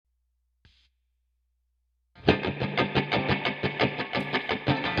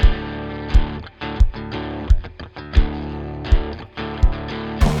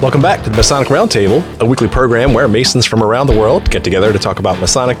Welcome back to the Masonic Roundtable, a weekly program where Masons from around the world get together to talk about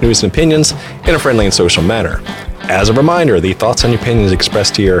Masonic news and opinions in a friendly and social manner. As a reminder, the thoughts and opinions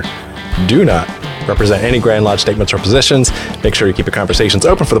expressed here do not represent any Grand Lodge statements or positions. Make sure you keep your conversations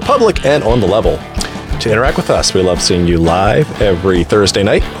open for the public and on the level. To interact with us, we love seeing you live every Thursday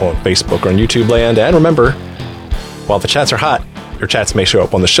night on Facebook or on YouTube land. And remember, while the chats are hot, your chats may show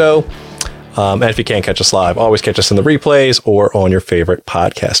up on the show. And if you can't catch us live, always catch us in the replays or on your favorite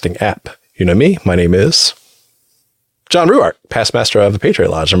podcasting app. You know me. My name is John Ruart, past master of the Patriot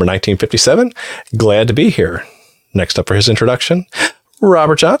Lodge, number 1957. Glad to be here. Next up for his introduction,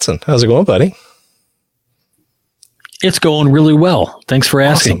 Robert Johnson. How's it going, buddy? It's going really well. Thanks for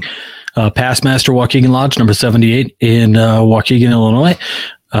asking. Awesome. Past master Waukegan Lodge, number 78 in Waukegan, Illinois.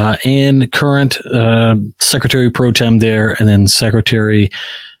 And current secretary pro tem there, and then secretary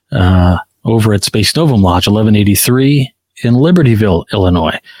over at Space Novum Lodge, 1183 in Libertyville,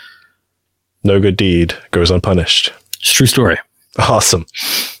 Illinois. No good deed goes unpunished. It's a true story. Awesome.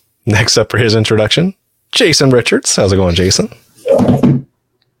 Next up for his introduction, Jason Richards. How's it going, Jason?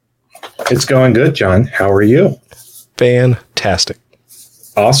 It's going good, John. How are you? Fantastic.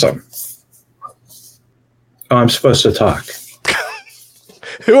 Awesome. Oh, I'm supposed to talk.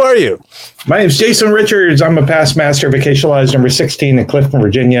 Who are you? My name's Jason Richards. I'm a past master of Vacation Lodge number 16 in Clifton,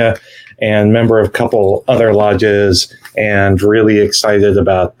 Virginia, and member of a couple other lodges, and really excited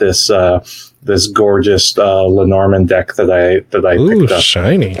about this this gorgeous Lenormand deck that I picked up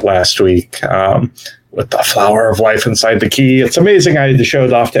shiny last week with the flower of life inside the key. It's amazing. I had to show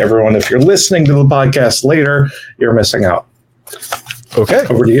it off to everyone. If you're listening to the podcast later, you're missing out. Okay.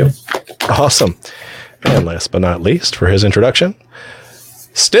 Over to you. Awesome. And last but not least, for his introduction,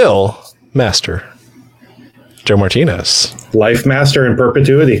 still Master Joe Martinez. Life Master in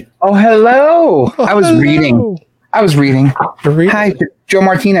perpetuity. Oh, hello. I was reading. Hi, Joe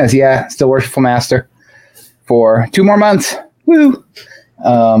Martinez. Yeah, still Worshipful Master for 2 more months. Woo.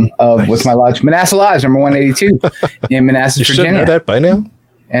 Nice. With my lodge, Manassas Lodge, number 182 in Manassas, Virginia. You should know that by now.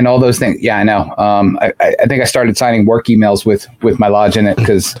 And all those things. Yeah, I know. I think I started signing work emails with my lodge in it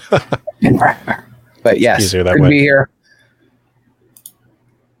because. But yes, good to be here.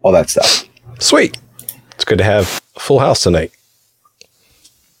 All that stuff. Sweet. It's good to have a full house tonight.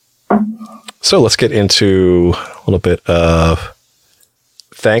 So let's get into a little bit of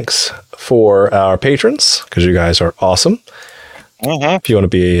thanks for our patrons, because you guys are awesome. Uh-huh. If you want to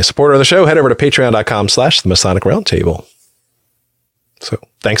be a supporter of the show, head over to patreon.com/the Masonic Roundtable. So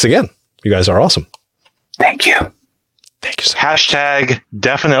thanks again. You guys are awesome. Thank you. Thank you so much. Hashtag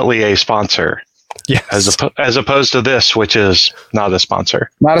definitely a sponsor. Yes. As opposed to this, which is not a sponsor.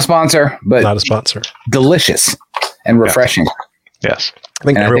 Not a sponsor, but not a sponsor. Delicious and refreshing. Yes. I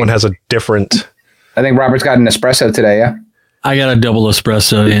think everyone has a different. I think Robert's got an espresso today, yeah? I got a double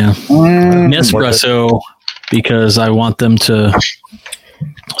espresso, yeah. Nespresso, because I want them to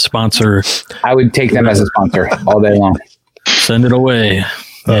sponsor. I would take them as a sponsor all day long. Send it away.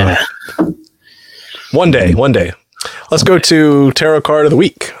 Yeah. One day. Let's go to Tarot Card of the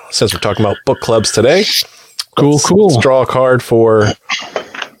Week, since we're talking about book clubs today. Cool. Let's draw a card for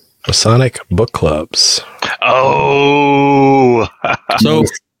Masonic book clubs. Oh! So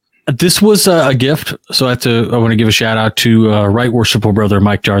this was a gift. So I want to give a shout out to Right Worshipful Brother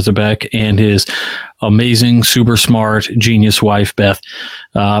Mike Jarzabek and his amazing, super smart, genius wife, Beth.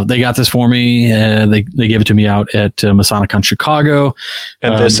 They got this for me. They gave it to me out at MasonicCon Chicago.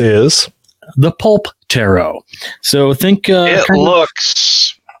 And this is? The Pulp Tarot. So think it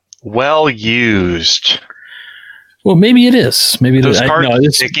looks well used. Well, maybe it is. Maybe those cards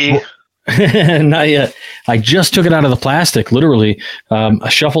are sticky. Not yet. I just took it out of the plastic, literally. I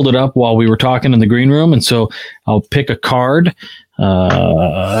shuffled it up while we were talking in the green room, and so I'll pick a card.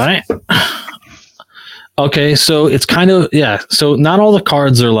 Okay, so it's kind of so not all the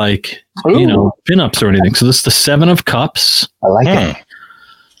cards are like pinups or anything. So this is the 7 of Cups. I like it.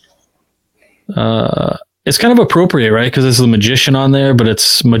 It's kind of appropriate, right? Because there's the Magician on there, but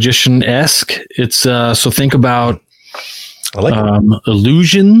it's Magician-esque. It's so think about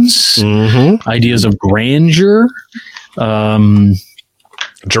illusions, ideas of grandeur,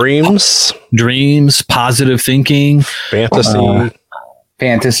 dreams, positive thinking,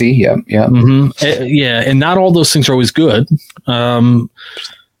 fantasy. Yep. Yeah, and not all those things are always good.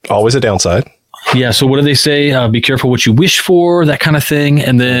 Always a downside. Yeah. So what do they say? Be careful what you wish for, that kind of thing,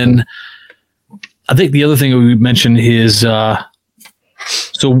 and then. I think the other thing we mentioned is,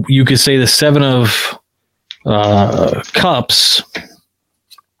 so you could say the 7 of Cups.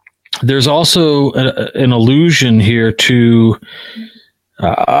 There's also an allusion here to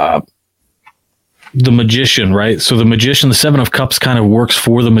the magician, right? So the magician, the Seven of Cups kind of works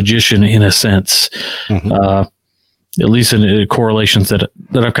for the magician in a sense, at least in correlations that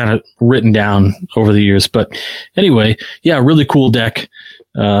I've kind of written down over the years. But anyway, yeah, really cool deck.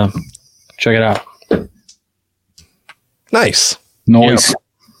 Check it out. Nice. Noise.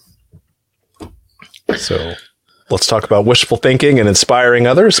 Yep. So let's talk about wishful thinking and inspiring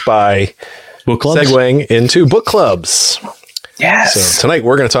others by Book clubs. segueing into book clubs. Yes. So tonight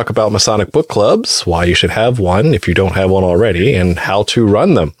we're going to talk about Masonic book clubs, why you should have one if you don't have one already, and how to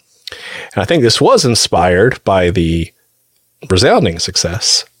run them. And I think this was inspired by the resounding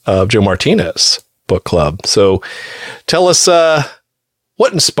success of Joe Martinez book club. So tell us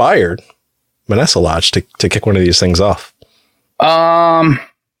what inspired Vanessa Lodge to kick one of these things off.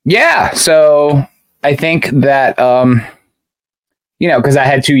 Yeah. So I think that, because I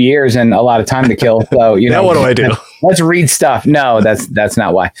had 2 years and a lot of time to kill. So, Now what do I do? Let's read stuff. No, that's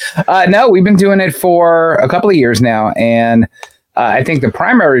not why. No, we've been doing it for a couple of years now. And I think the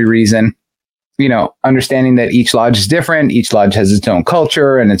primary reason, understanding that each lodge is different, each lodge has its own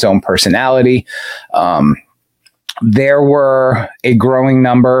culture and its own personality. There were a growing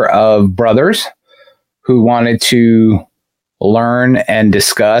number of brothers who wanted to learn and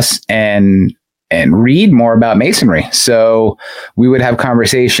discuss and read more about Masonry. So we would have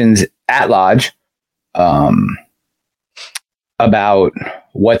conversations at lodge about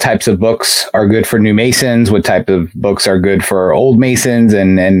what types of books are good for new Masons, what type of books are good for old Masons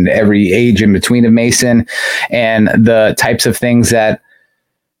and every age in between of Mason, and the types of things that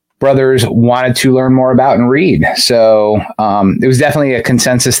brothers wanted to learn more about and read. So it was definitely a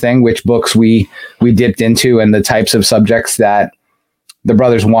consensus thing, which books we dipped into and the types of subjects that the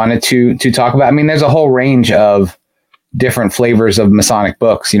brothers wanted to talk about. I mean, there's a whole range of different flavors of Masonic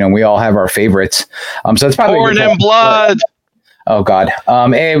books. We all have our favorites. So it's probably Born in Blood. Oh God.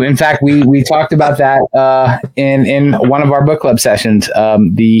 In fact, we talked about that in one of our book club sessions,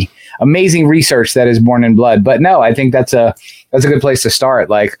 the amazing research that is Born in Blood. But no, I think that's a good place to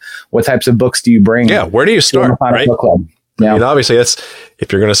start. Like, what types of books do you bring? Yeah, where do you start? Right. Book club? Yeah. I mean, obviously,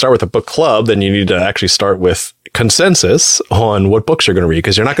 if you're going to start with a book club, then you need to actually start with consensus on what books you're going to read,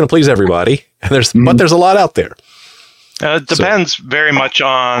 because you're not going to please everybody, and but there's a lot out there. It depends very much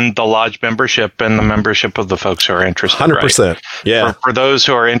on the lodge membership and the membership of the folks who are interested. 100%. Right? Yeah. For those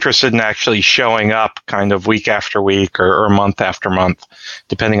who are interested in actually showing up kind of week after week or month after month,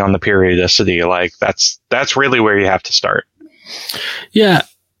 depending on the periodicity, like that's really where you have to start. Yeah.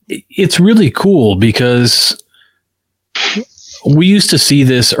 It's really cool because we used to see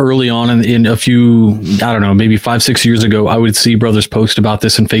this early on in a few, I don't know, maybe 5-6 years ago. I would see brothers post about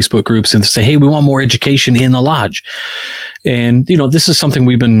this in Facebook groups and say, hey, we want more education in the lodge. And, this is something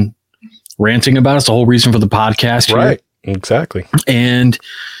we've been ranting about. It's the whole reason for the podcast here. Right. Exactly. And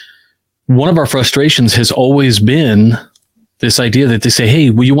one of our frustrations has always been this idea that they say, hey,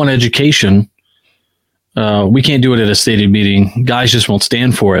 well, you want education? We can't do it at a stated meeting. Guys just won't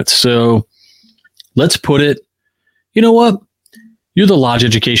stand for it. So let's put it, you know what? You're the lodge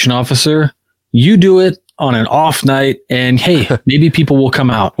education officer. You do it on an off night, and hey, maybe people will come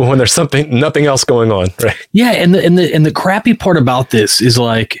out. Well, when there's nothing else going on, right? Yeah, and the crappy part about this is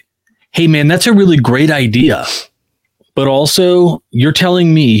like, hey man, that's a really great idea. But also you're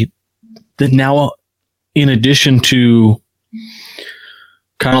telling me that now, in addition to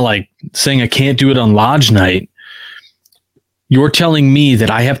kind of like saying I can't do it on lodge night, you're telling me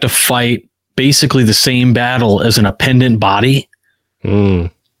that I have to fight basically the same battle as an appendant body. Yeah.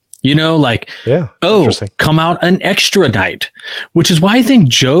 Oh, come out an extra night, which is why I think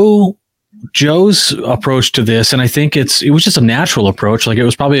Joe's approach to this, and I think it was just a natural approach. Like, it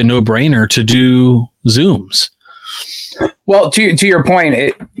was probably a no-brainer to do Zooms. Well, to your point,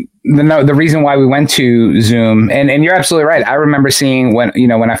 the reason why we went to Zoom, and you're absolutely right. I remember seeing when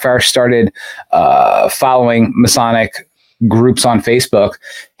I first started following Masonic groups on Facebook,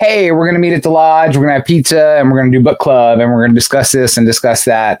 hey, we're going to meet at the lodge, we're going to have pizza, and we're going to do book club, and we're going to discuss this and discuss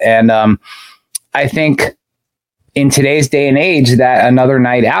that. And I think in today's day and age, that another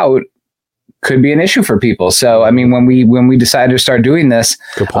night out could be an issue for people. So, I mean, when we decided to start doing this,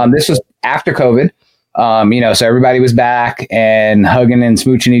 this was after COVID. So everybody was back and hugging and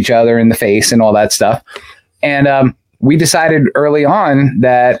smooching each other in the face and all that stuff. And we decided early on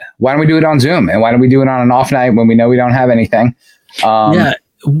that why don't we do it on Zoom, and why don't we do it on an off night when we know we don't have anything? Yeah.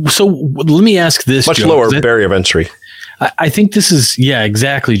 So let me ask this. Much Joe, lower barrier of entry. I think this is, yeah,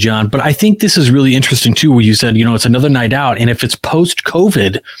 exactly, John. But I think this is really interesting too, where you said, it's another night out. And if it's post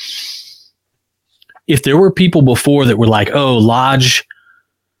COVID, if there were people before that were like, oh, lodge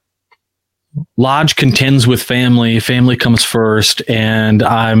lodge contends with family. Family comes first, and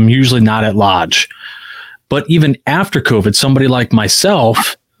I'm usually not at lodge. But even after COVID, somebody like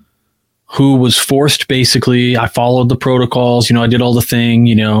myself, who was forced, basically, I followed the protocols, I did all the thing,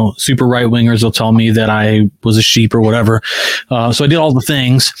 super right wingers will tell me that I was a sheep or whatever. So I did all the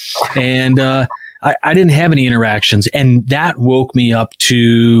things, and I didn't have any interactions. And that woke me up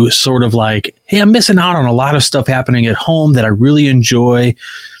to sort of like, hey, I'm missing out on a lot of stuff happening at home that I really enjoy.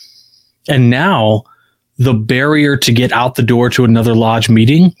 And now the barrier to get out the door to another lodge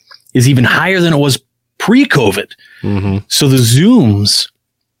meeting is even higher than it was pre-COVID. Mm-hmm. So the Zooms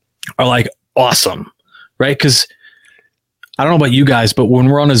are like awesome, right? Because I don't know about you guys, but when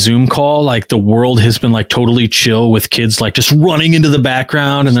we're on a Zoom call, like the world has been like totally chill with kids like just running into the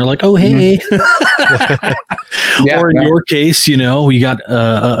background and they're like, oh, hey. Or in your case, we got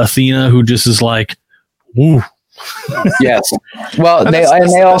Athena who just is like, woo. Yes. Well, they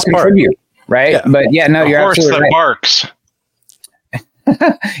all contribute, right? Yeah. But yeah, no, you're absolutely right. Barks.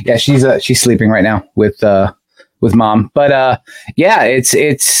 Yeah, she's sleeping right now with mom. But yeah, it's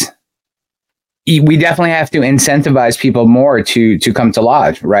we definitely have to incentivize people more to come to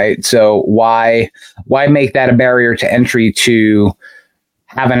lodge, right? So why make that a barrier to entry to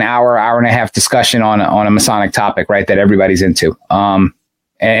have an hour and a half discussion on a Masonic topic, right? That everybody's into.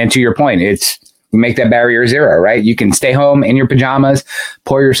 And to your point, we make that barrier zero, right? You can stay home in your pajamas,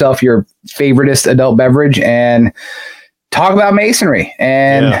 pour yourself your favoriteest adult beverage, and talk about Masonry,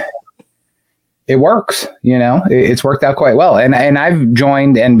 and it works. It's worked out quite well. And I've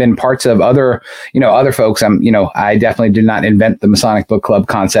joined and been parts of other folks. I definitely did not invent the Masonic Book Club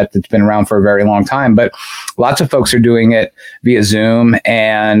concept. It's been around for a very long time, but lots of folks are doing it via Zoom.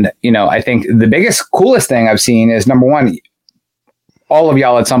 And, I think the biggest, coolest thing I've seen is, number one, all of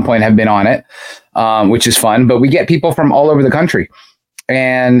y'all at some point have been on it, which is fun, but we get people from all over the country.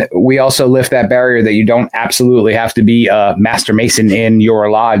 And we also lift that barrier that you don't absolutely have to be a master mason in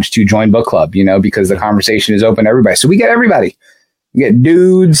your lodge to join book club, because the conversation is open to everybody. So we get everybody. We get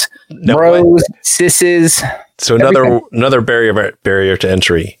dudes, bros, sisses. So another barrier to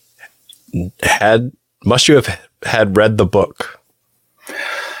entry. Must you have had read the book?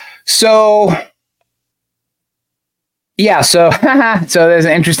 So yeah, so there's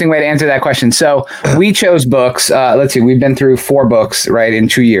an interesting way to answer that question. So we chose books. Let's see, we've been through 4 books, right, in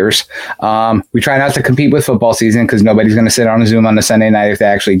 2 years. We try not to compete with football season because nobody's going to sit on a Zoom on a Sunday night if they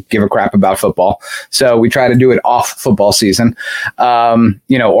actually give a crap about football. So we try to do it off football season,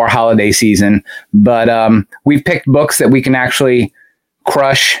 or holiday season. But we've picked books that we can actually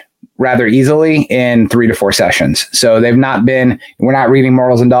crush rather easily in 3 to 4 sessions. So we're not reading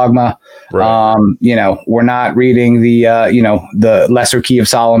Morals and Dogma. Right. We're not reading the Lesser Key of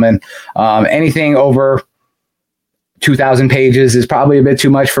Solomon. Anything over 2,000 pages is probably a bit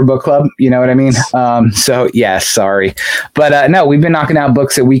too much for book club. You know what I mean? So yes, sorry. But no, we've been knocking out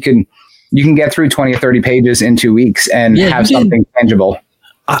books that you can get through 20 or 30 pages in 2 weeks and have something tangible.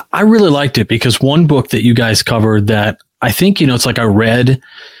 I really liked it because one book that you guys covered that I think, it's like I read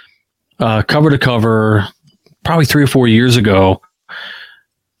cover to cover probably 3 or 4 years ago.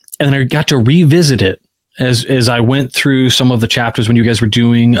 And then I got to revisit it as I went through some of the chapters when you guys were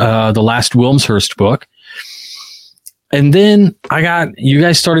doing the last Wilmshurst book. And then you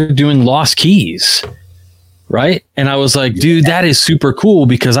guys started doing Lost Keys, right? And I was like, dude, that is super cool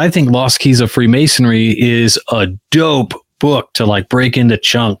because I think Lost Keys of Freemasonry is a dope book to like break into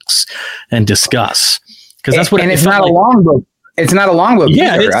chunks and discuss. Because that's what it's not a long book. It's not a long book.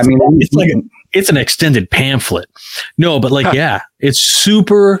 Yeah, it's an extended pamphlet. No, but it's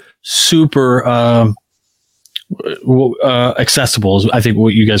super accessible. Is I think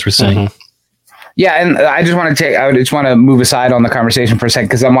what you guys were saying. Mm-hmm. Yeah, and I just want to move aside on the conversation for a second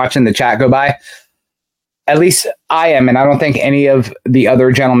because I'm watching the chat go by. At least I am, and I don't think any of the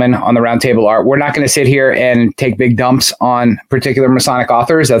other gentlemen on the round table are. We're not going to sit here and take big dumps on particular Masonic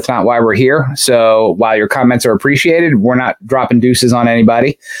authors. That's not why we're here. So while your comments are appreciated, we're not dropping deuces on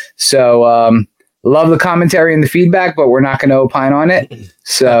anybody. So love the commentary and the feedback, but we're not going to opine on it.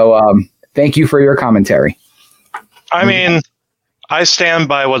 So thank you for your commentary. I mean, I stand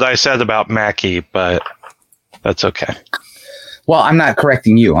by what I said about Mackie, but that's okay. Well, I'm not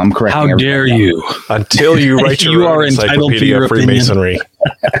correcting you. I'm correcting. How dare you? Until you write your own encyclopedia of Freemasonry.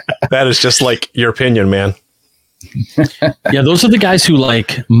 That is just like your opinion, man. Yeah, those are the guys who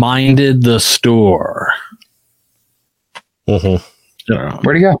minded the store. Mm-hmm.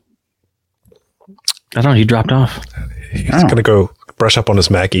 Where'd he go? I don't know. He dropped off. He's going to go brush up on his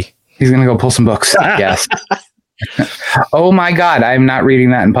Mackie. He's going to go pull some books. Yes. Oh my God. I'm not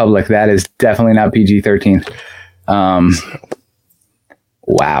reading that in public. That is definitely not PG-13.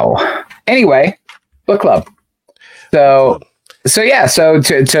 Wow. Anyway, book club. So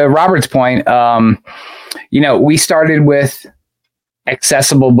to Robert's point, we started with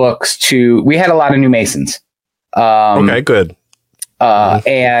accessible books we had a lot of new Masons. Okay, good.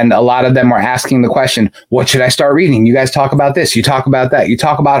 And a lot of them were asking the question, what should I start reading? You guys talk about this, you talk about that, you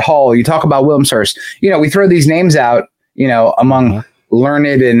talk about Hull, you talk about Wilmshurst. We throw these names out, among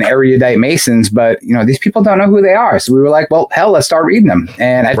learned and erudite Masons, but these people don't know who they are. So we were like, well, hell, let's start reading them.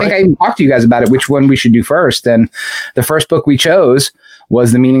 And I think I even talked to you guys about it, which one we should do first. And the first book we chose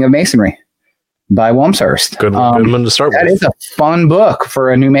was The Meaning of Masonry by Wilmshurst. Good one to start with. That is a fun book for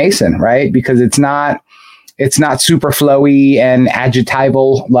a new Mason, right? Because it's not super flowy and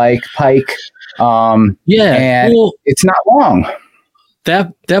adjectival like Pike. And it's not long.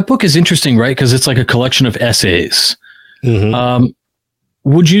 That book is interesting, right? Because it's like a collection of essays. Mm-hmm.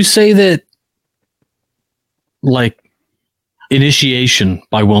 Would you say that, like, Initiation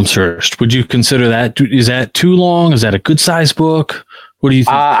by Wilmshurst, would you consider that? Is that too long? Is that a good size book? What do you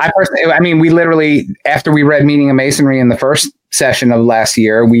think? We literally, after we read Meaning of Masonry in the first session of last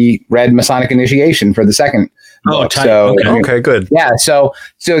year, we read Masonic Initiation for the second book. So, okay, good. Yeah. So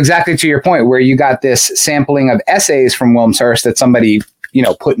exactly to your point, where you got this sampling of essays from Wilmshurst that somebody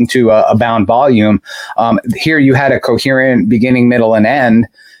put into a bound volume. Here you had a coherent beginning, middle, and end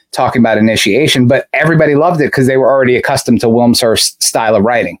talking about initiation, but everybody loved it because they were already accustomed to Wilmshurst's style of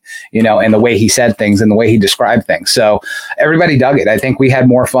writing, and the way he said things and the way he described things. So everybody dug it. I think we had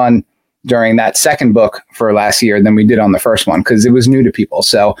more fun during that second book for last year than we did on the first one because it was new to people.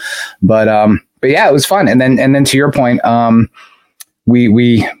 So, but yeah, it was fun. And then to your point,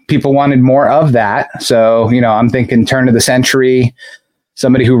 we people wanted more of that. So, I'm thinking turn of the century.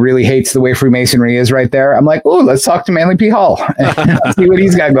 Somebody who really hates the way Freemasonry is right there. I'm like, oh, let's talk to Manly P. Hull and see what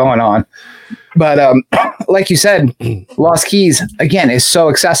he's got going on. But like you said, Lost Keys, again, is so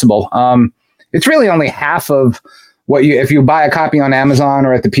accessible. It's really only half of what if you buy a copy on Amazon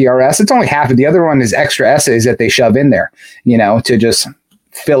or at the PRS, it's only half of the other one is extra essays that they shove in there, to just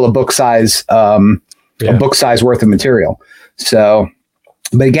fill a book size worth of material. So,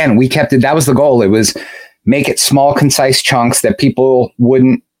 but again, we kept it. That was the goal. It was make it small, concise chunks that people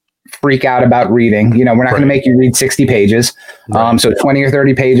wouldn't freak out about reading. We're not going to make you read 60 pages. So 20 or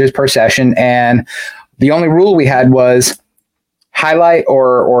 30 pages per session. And the only rule we had was highlight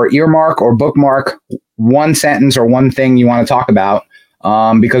or earmark or bookmark one sentence or one thing you want to talk about,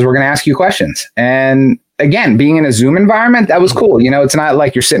 because we're going to ask you questions. And again, being in a Zoom environment, that was cool. It's not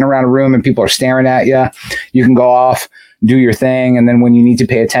like you're sitting around a room and people are staring at you. You can go off, do your thing. And then when you need to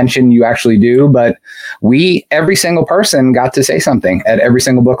pay attention, you actually do. But every single person got to say something at every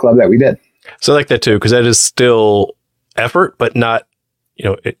single book club that we did. So I like that too, because that is still effort, but not,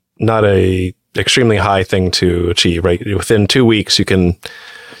 not a extremely high thing to achieve, right? Within 2 weeks, you can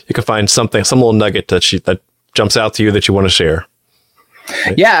find something, some little nugget that jumps out to you that you want to share.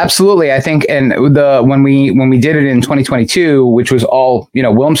 Right? Yeah, absolutely. I think, and when we did it in 2022, which was all,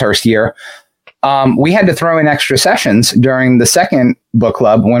 Wilmshurst year, we had to throw in extra sessions during the second book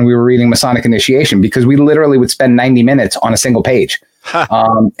club when we were reading Masonic Initiation, because we literally would spend 90 minutes on a single page.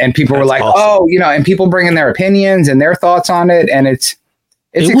 And people were like, awesome. And people bring in their opinions and their thoughts on it. And it's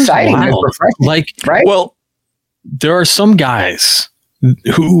exciting. It's refreshing, right? Well, there are some guys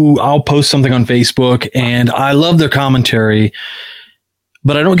who I'll post something on Facebook and I love their commentary,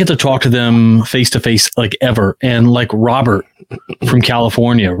 but I don't get to talk to them face to face like ever. And like Robert from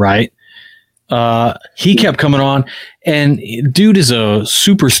California, right? He kept coming on, and dude is a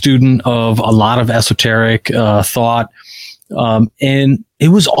super student of a lot of esoteric thought. And it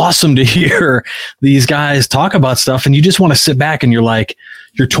was awesome to hear these guys talk about stuff, and you just want to sit back and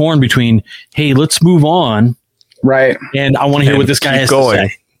you're torn between, hey, let's move on. Right. And I want to hear what this guy has to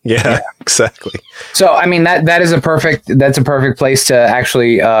say. Yeah, exactly. So, I mean, that's a perfect place to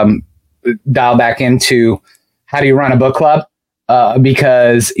actually dial back into how do you run a book club?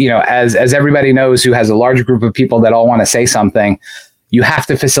 Because, as everybody knows who has a large group of people that all want to say something, you have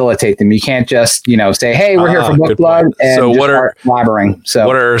to facilitate them. You can't just, say, hey, we're here for book club and so what are blabbering. So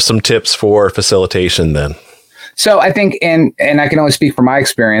what are some tips for facilitation then? So I think, and I can only speak from my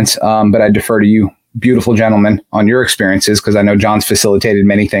experience, but I defer to you, beautiful gentlemen, on your experiences, because I know John's facilitated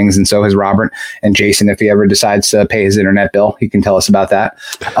many things, and so has Robert and Jason. If he ever decides to pay his internet bill, he can tell us about that.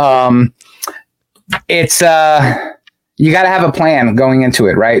 You got to have a plan going into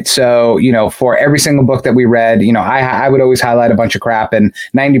it, right? So, for every single book that we read, I would always highlight a bunch of crap, and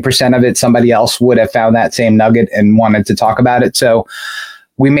 90% of it, somebody else would have found that same nugget and wanted to talk about it. So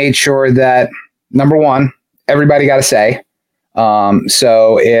we made sure that, number one, everybody got a say.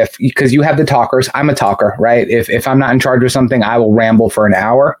 So because you have the talkers, I'm a talker, right? If I'm not in charge of something, I will ramble for an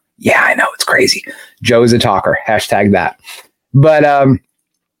hour. Yeah, I crazy. Joe's a talker. Hashtag that. But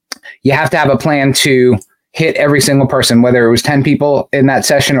you have to have a plan to hit every single person, whether it was 10 people in that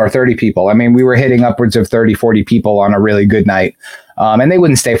session or 30 people. I mean, we were hitting upwards of 30, 40 people on a really good night. And they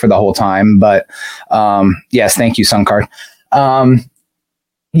wouldn't stay for the whole time. But yes, thank you, Suncard.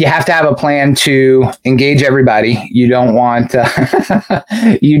 You have to have a plan to engage everybody. You don't want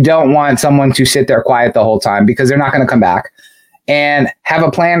someone to sit there quiet the whole time, because they're not going to come back. And have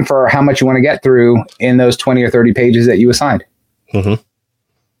a plan for how much you want to get through in those 20 or 30 pages that you assigned. Mm-hmm.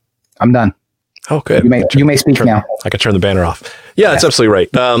 I'm done. Oh, good. You may speak now. I can turn the banner off. Yeah, that's absolutely right.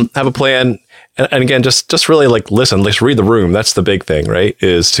 Have a plan. And again, just really listen, let's read the room. That's the big thing, right?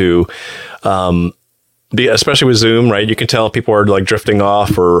 Is to be, especially with Zoom, right? You can tell people are drifting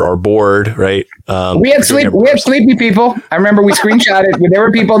off or bored, right? We had sleepy people. I remember we screenshotted. There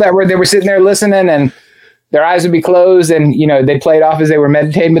were people that were sitting there listening, and their eyes would be closed, and they played off as they were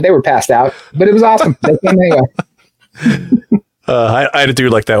meditating, but they were passed out. But it was awesome. They came anyway. I had a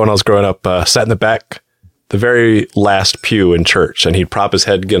dude like that when I was growing up. Sat in the back, the very last pew in church, and he'd prop his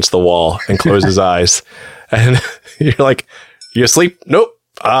head against the wall and close his eyes. And you're like, "You asleep?" Nope.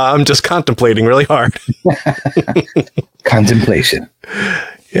 I'm just contemplating really hard. Contemplation.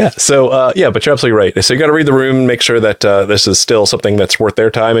 Yeah. So, but you're absolutely right. So you got to read the room, make sure that this is still something that's worth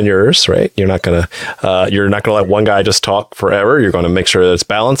their time and yours, right? You're not gonna let one guy just talk forever. You're going to make sure that it's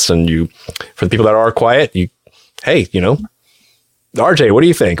balanced. And for the people that are quiet, RJ, what do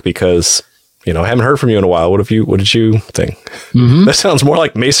you think? Because, I haven't heard from you in a while. What did you think? Mm-hmm. That sounds more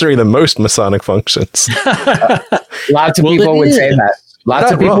like masonry than most Masonic functions. Lots of people would say that.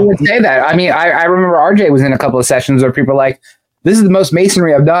 Lots of people would say that. I mean, I remember RJ was in a couple of sessions where people were like, this is the most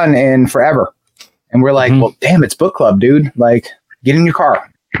masonry I've done in forever. And we're like, well, damn, it's book club, dude. Like, get in your car.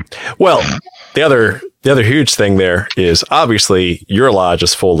 Well, the other huge thing there is obviously your lodge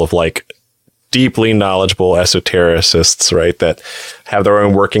is full of deeply knowledgeable esotericists, right? That have their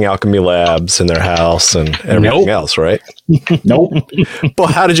own working alchemy labs in their house and everything else, right? Nope. Well,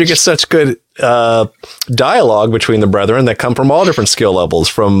 how did you get such good dialogue between the brethren that come from all different skill levels,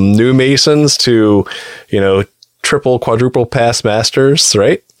 from new Masons to, triple, quadruple past masters,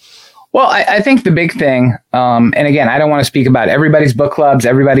 right? Well, I think the big thing, and again, I don't want to speak about everybody's book clubs.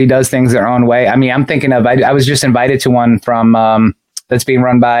 Everybody does things their own way. I mean, I'm thinking of, I was just invited to one from, that's being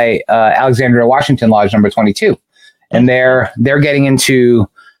run by Alexandria Washington Lodge number 22. And they're getting into,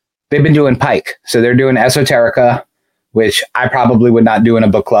 they've been doing Pike. So they're doing esoterica, which I probably would not do in a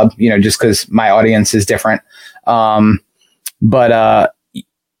book club, just because my audience is different. It's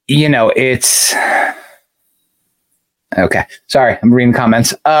okay. Sorry, I'm reading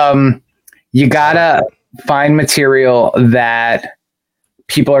comments. You gotta find material that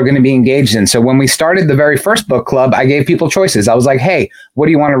people are going to be engaged in. So when we started the very first book club, I gave people choices. I was like, hey, what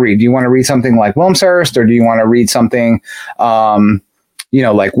do you want to read? Do you want to read something like Wilmshurst, or do you want to read something,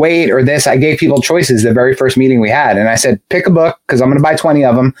 like Wade or this? I gave people choices the very first meeting we had. And I said, pick a book, because I'm going to buy 20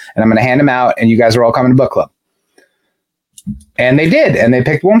 of them and I'm going to hand them out, and you guys are all coming to book club. And they did. And they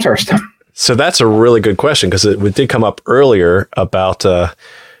picked Wilmshurst. So that's a really good question, because it did come up earlier about, well,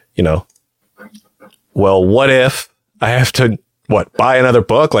 what if I have to, buy another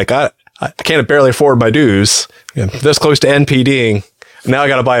book? Like I can't barely afford my dues. I'm this close to NPDing. Now I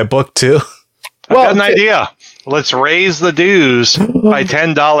got to buy a book too. I've got an idea. Let's raise the dues by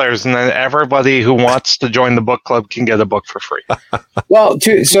 $10, and then everybody who wants to join the book club can get a book for free. Well,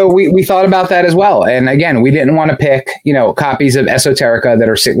 so we thought about that as well. And again, we didn't want to pick, copies of esoterica that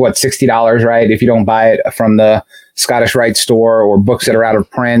are $60, right? If you don't buy it from the Scottish Rite store, or books that are out of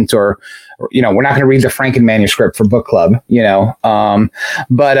print, or we're not going to read the Franken manuscript for book club,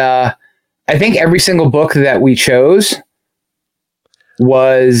 but I think every single book that we chose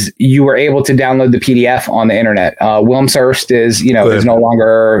was, you were able to download the PDF on the internet. Wilmshurst is no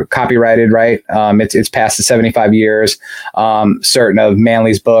longer copyrighted, right? It's past the 75 years. Certain of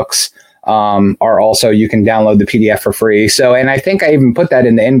Manley's books are also, you can download the PDF for free. So, and I think I even put that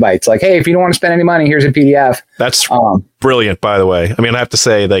in the invites, like, hey, if you don't want to spend any money, here's a PDF. That's brilliant, by the way. I mean, I have to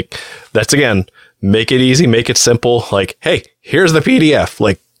say, that's, again, make it easy, make it simple. Like, hey, here's the PDF.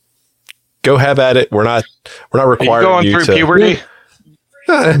 Like, go have at it. We're not requiring you to. Puberty?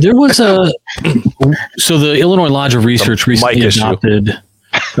 There was so the Illinois Lodge of Research recently adopted.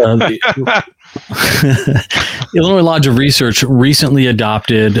 Illinois Lodge of Research recently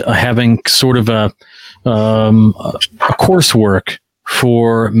adopted having sort of a coursework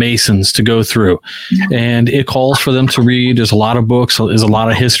for Masons to go through, and it calls for them to read. There's a lot of books. There's a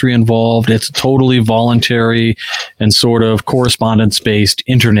lot of history involved. It's totally voluntary and sort of correspondence-based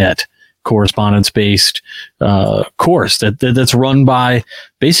internet correspondence-based course that's run by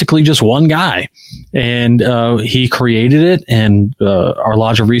basically just one guy, and he created it, and our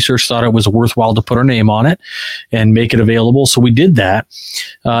Lodge of Research thought it was worthwhile to put our name on it and make it available, so we did that.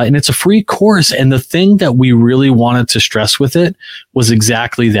 And it's a free course, and the thing that we really wanted to stress with it was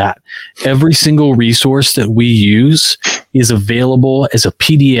exactly that. Every single resource that we use is available as a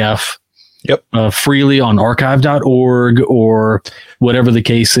PDF freely on archive.org or whatever the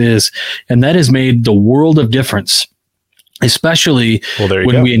case is. And that has made the world of difference, especially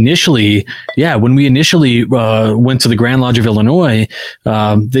when we initially went to the Grand Lodge of Illinois.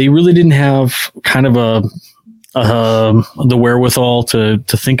 They really didn't have kind of the wherewithal to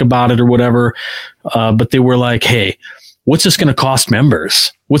think about it or whatever. But they were like, hey, what's this going to cost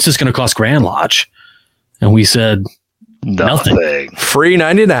members? What's this going to cost Grand Lodge? And we said, nothing. Free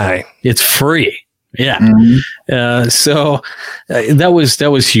 99. It's free. Yeah. So that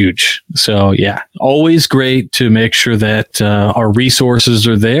was huge. So yeah, always great to make sure that our resources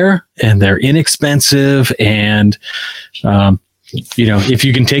are there and they're inexpensive. And, if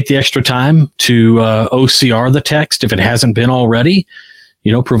you can take the extra time to OCR the text, if it hasn't been already,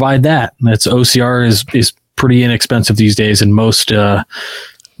 provide that. That's OCR is pretty inexpensive these days. And most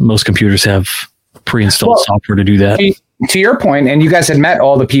computers have pre-installed software to do that. To your point, and you guys had met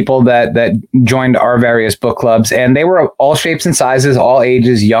all the people that joined our various book clubs, and they were all shapes and sizes, all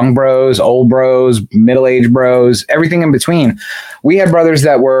ages, young bros, old bros, middle-aged bros, everything in between. We had brothers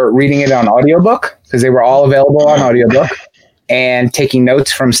that were reading it on audiobook because they were all available on audiobook and taking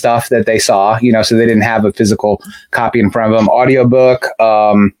notes from stuff that they saw, so they didn't have a physical copy in front of them. Audiobook,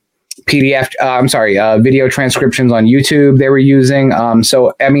 PDF, video transcriptions on YouTube they were using.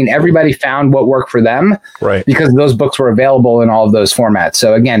 So, everybody found what worked for them, right? Because those books were available in all of those formats.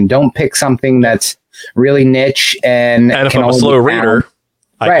 So again, don't pick something that's really niche and if I'm a slow reader,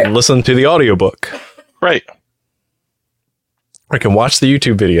 I can listen to the audiobook. Right. I can watch the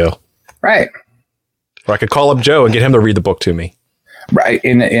YouTube video. Right. Or I could call up Joe and get him to read the book to me. Right.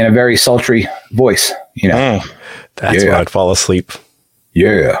 In a very sultry voice, That's where I'd fall asleep.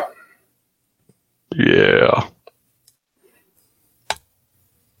 Yeah. Yeah.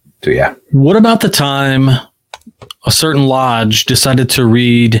 So yeah. What about the time a certain lodge decided to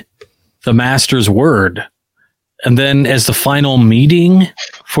read the Master's Word, and then as the final meeting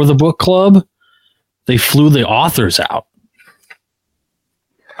for the book club, they flew the authors out?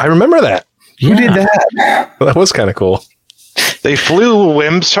 I remember that. Who did that? That was kind of cool. They flew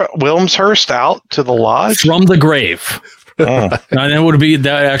Wilmshurst out to the lodge from the grave. And that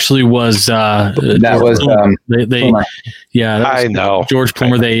actually was I know George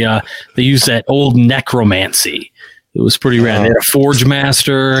Plummer. They used that old necromancy. It was pretty rad. They had a forge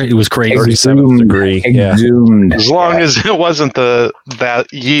master. It was crazy. 37th degree. Exhumed. As long as it wasn't that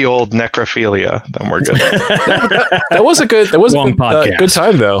ye old necrophilia, then we're good. That was a good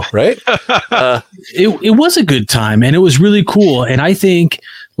time though, right? It was a good time, and it was really cool. And I think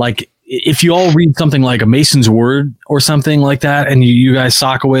if you all read something like A Mason's Word or something like that, and you guys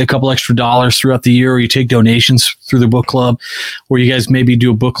sock away a couple extra dollars throughout the year, or you take donations through the book club, or you guys maybe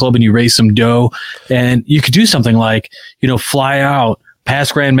do a book club and you raise some dough, and you could do something like, fly out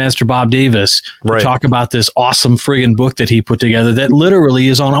past Grandmaster Bob Davis to talk about this awesome friggin' book that he put together that literally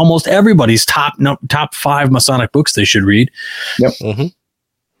is on almost everybody's top 5 Masonic books they should read. Yep. Mm-hmm.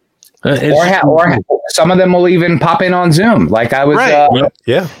 Or some of them will even pop in on Zoom. Like I was,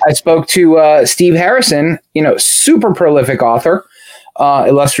 I spoke to Steve Harrison, super prolific author,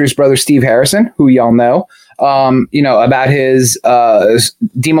 illustrious brother Steve Harrison, who y'all know, about his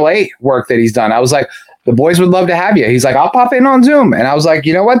DMLA work that he's done. I was like, the boys would love to have you. He's like, I'll pop in on Zoom, and I was like,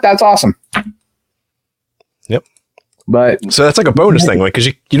 you know what? That's awesome. Yep. But so that's like a bonus thing, because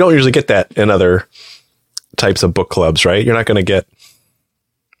you don't usually get that in other types of book clubs, right? You're not going to get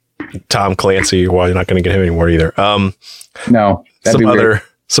Tom Clancy. Well, you're not going to get him anymore either. No, some other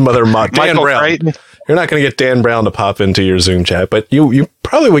Dan Brown. Crichton. You're not going to get Dan Brown to pop into your Zoom chat, but you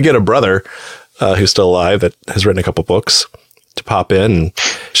probably would get a brother who's still alive that has written a couple books to pop in and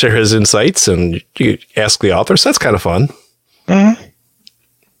share his insights, and you ask the author. So that's kind of fun. Mm-hmm.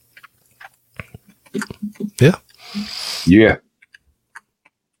 Yeah. Yeah.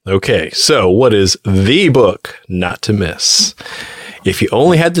 Okay, so what is the book not to miss? If you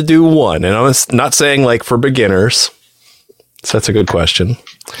only had to do one, and I'm not saying like for beginners, so that's a good question.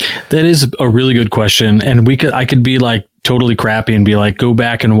 That is a really good question, and I could be like totally crappy and be like, go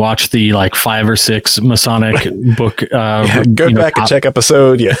back and watch the like 5 or 6 Masonic book. Go back and check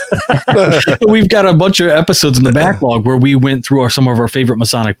episode. Yeah, we've got a bunch of episodes in the backlog where we went through some of our favorite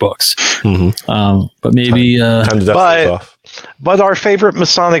Masonic books. Mm-hmm. But maybe time to dust those off. But our favorite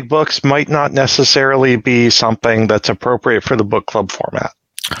Masonic books might not necessarily be something that's appropriate for the book club format.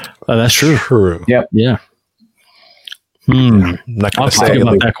 That's true. True. Yep. Yeah. I'm not I'll going to say think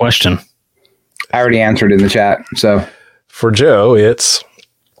about anything. that question. I already answered in the chat. So For Joe, it's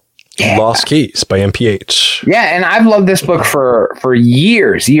Lost Keys by MPH. yeah, and I've loved this book for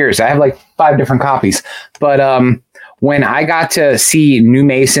years. I have like 5 different copies. But when I got to see new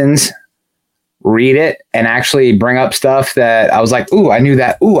Masons read it and actually bring up stuff that I was like, ooh, I knew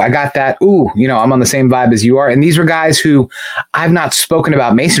that. Ooh, I got that. Ooh, I'm on the same vibe as you are. And these were guys who I've not spoken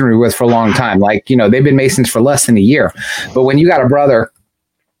about Masonry with for a long time. Like, they've been Masons for less than a year. But when you got a brother,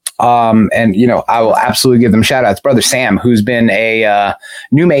 and I will absolutely give them shout outs. Brother Sam, who's been a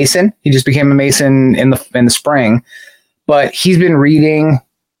new Mason. He just became a Mason in the spring, but he's been reading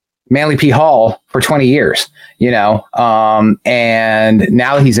Manly P. Hall for 20 years, and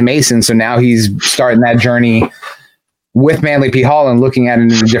now he's a Mason. So now he's starting that journey with Manly P. Hall and looking at it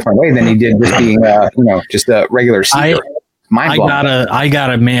in a different way than he did just being, just a regular seeker. We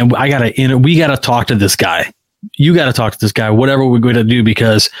gotta talk to this guy. You got to talk to this guy, whatever we're going to do,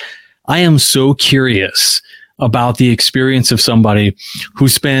 because I am so curious about the experience of somebody who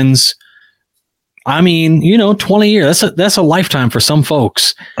spends, 20 years. That's a lifetime for some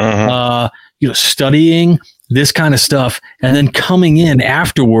folks, studying this kind of stuff and then coming in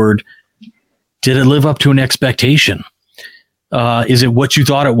afterward. Did it live up to an expectation? Is it what you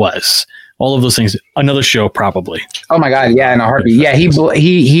thought it was? All of those things. Another show, probably. Oh my God! Yeah, in a heartbeat. Yeah,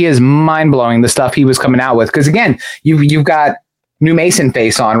 he is mind blowing the stuff he was coming out with. Because again, you've got new Mason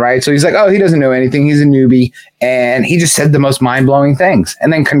face on, right? So he's like, oh, he doesn't know anything. He's a newbie, and he just said the most mind blowing things.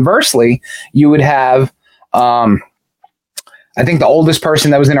 And then conversely, you would have, I think the oldest person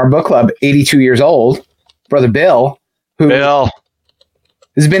that was in our book club, 82 years old, Brother Bill, who has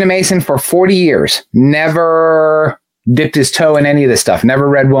been a Mason for 40 years, never dipped his toe in any of this stuff. Never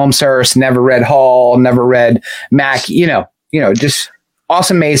read Wilmshurst, never read Hall, never read Mac. Just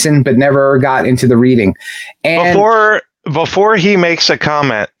awesome Mason, but never got into the reading. And before he makes a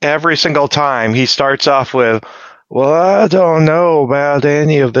comment, every single time he starts off with, "Well, I don't know about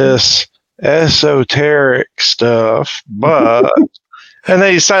any of this esoteric stuff, but," and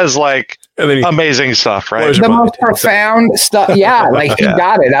then he says amazing stuff, right? The most profound stuff. Yeah, like he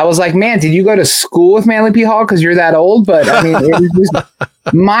got it. I was like, man, did you go to school with Manly P. Hall? Because you're that old. But I mean, it was just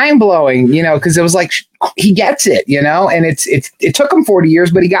mind blowing, because it was like he gets it, and it took him 40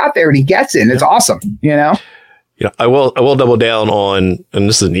 years, but he got there and he gets it. And it's awesome, I will double down on, and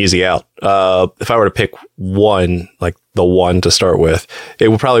this is an easy out. If I were to pick one, like the one to start with, it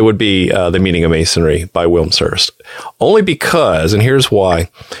would be The Meaning of Masonry by Wilmshurst. Only because, and here's why,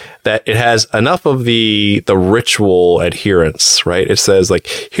 that it has enough of the ritual adherence, right? It says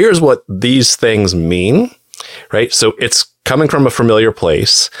here's what these things mean, right? So it's coming from a familiar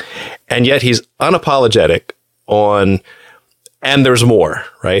place, and yet he's unapologetic on, and there's more,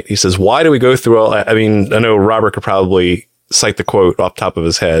 right? He says, why do we go through all, I mean, I know Robert could probably cite the quote off the top of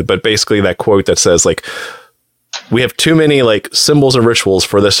his head, but basically that quote that says we have too many symbols and rituals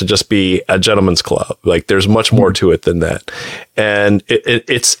for this to just be a gentleman's club. There's much more to it than that. And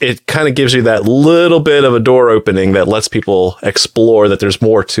it kind of gives you that little bit of a door opening that lets people explore that there's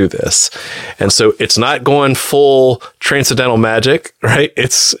more to this. And so it's not going full transcendental magic, right?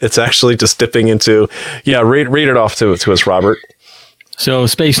 It's actually just dipping into, read it off to us, Robert. So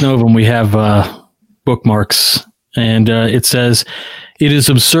Space Novum, we have bookmarks, and it says, "It is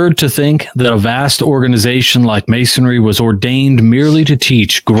absurd to think that a vast organization like Masonry was ordained merely to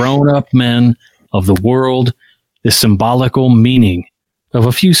teach grown-up men of the world the symbolical meaning of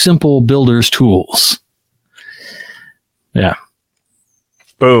a few simple builder's tools." Yeah.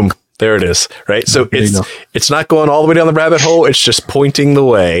 Boom. There it is. Right. So it's not going all the way down the rabbit hole. It's just pointing the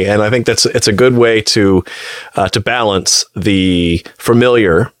way. And I think it's a good way to balance the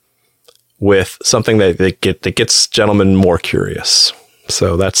familiar with something that gets gentlemen more curious.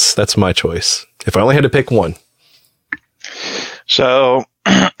 So that's my choice. If I only had to pick one. So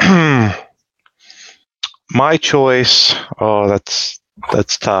my choice. Oh, that's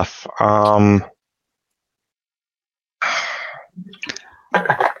tough.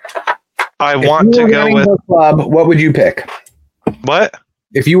 I want to go with book club. What would you pick? What?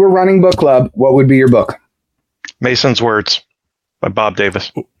 If you were running book club, what would be your book? Mason's Words by Bob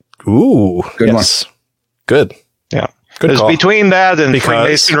Davis. Ooh, good one. Good. Yeah. Good call. Between that and Because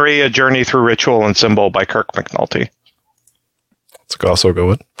Freemasonry, A Journey Through Ritual and Symbol by Kirk McNulty. That's also a good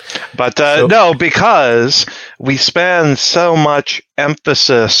one. But no, because we spend so much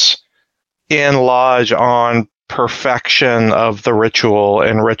emphasis in Lodge on perfection of the ritual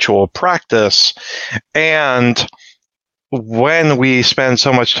and ritual practice. And when we spend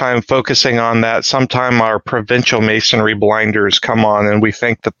so much time focusing on that, sometime our provincial masonry blinders come on and we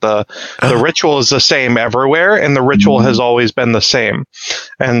think that the ritual is the same everywhere, and the ritual has always been the same.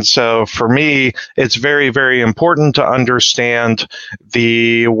 And so for me, it's very, very important to understand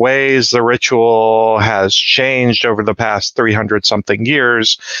the ways the ritual has changed over the past 300 something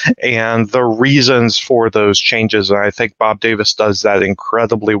years and the reasons for those changes. And I think Bob Davis does that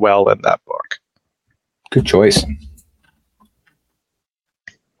incredibly well in that book. Good choice.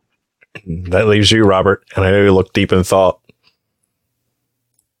 That leaves you, Robert, and I know you look deep in thought.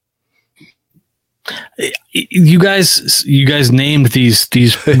 You guys named these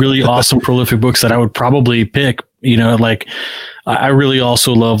really awesome, prolific books that I would probably pick. You know, like I really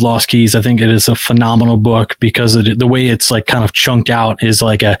also love Lost Keys. I think it is a phenomenal book because the way it's like kind of chunked out is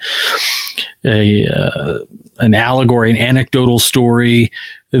like an allegory, an anecdotal story.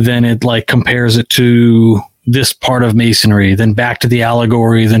 Then it like compares it to this part of masonry, then back to the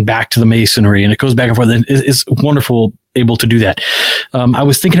allegory, then back to the masonry, and it goes back and forth. And it's wonderful able to do that. I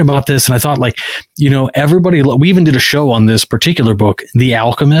was thinking about this and I thought, like, you know, we even did a show on this particular book, The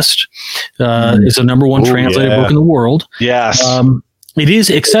Alchemist. It's a number one translated book in the world. Yes. It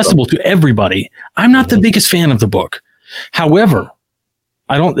is accessible to everybody. I'm not the biggest fan of the book. However,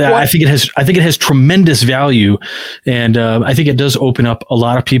 I think it has tremendous value, and I think it does open up a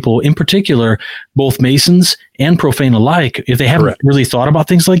lot of people, in particular, both Masons and profane alike, if they haven't really thought about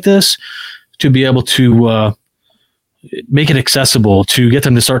things like this, to be able to make it accessible, to get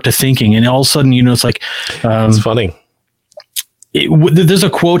them to start to thinking. And all of a sudden, you know, it's like it's funny. There's a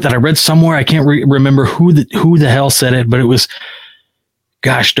quote that I read somewhere. I can't remember who the hell said it, but it was,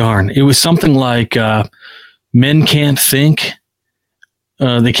 gosh darn, it was something like men can't think.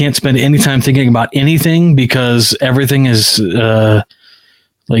 They can't spend any time thinking about anything because everything is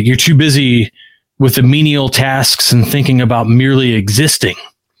like you're too busy with the menial tasks and thinking about merely existing.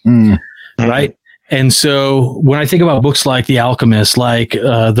 Right. And so when I think about books like The Alchemist, like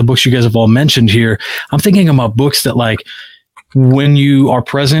the books you guys have all mentioned here, I'm thinking about books that, like, when you are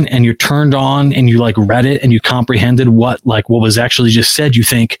present and you're turned on and you like read it and you comprehended what was actually just said, you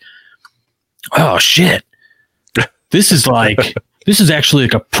think, oh shit, this is like, this is actually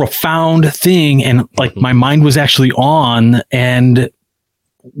like a profound thing. And like my mind was actually on, and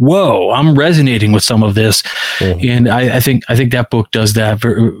whoa, I'm resonating with some of this. And I think that book does that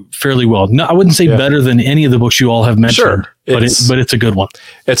fairly well. No, I wouldn't say better than any of the books you all have mentioned, but it's a good one.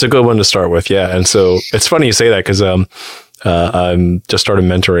 It's a good one to start with. Yeah. And so it's funny you say that because I'm just started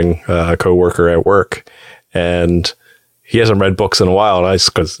mentoring a coworker at work, and he hasn't read books in a while. And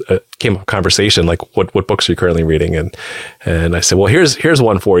because it came up conversation, like what books are you currently reading? And I said, well, here's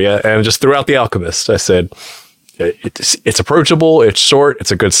one for you. And just throughout The Alchemist, I said, it's approachable. It's short.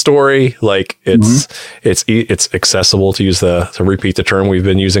 It's a good story. Like it's accessible, to repeat the term we've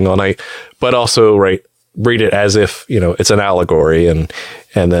been using all night, but also read it as if, you know, it's an allegory, and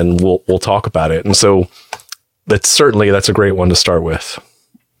then we'll talk about it. And so that's a great one to start with.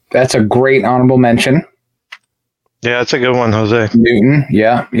 That's a great honorable mention. Yeah, that's a good one, Jose. Newton.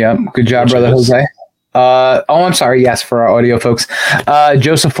 Yeah. Good job, brother Jose. I'm sorry. Yes, for our audio folks.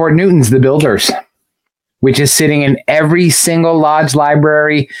 Joseph Fort Newton's The Builders, which is sitting in every single lodge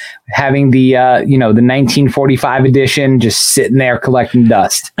library, having the 1945 edition just sitting there collecting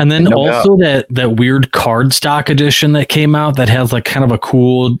dust. And then also that weird cardstock edition that came out that has like kind of a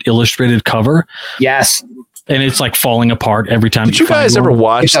cool illustrated cover. Yes. And it's like falling apart every time. Did you guys ever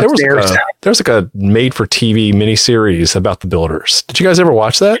watch? There was like a made-for-TV miniseries about the Builders. Did you guys ever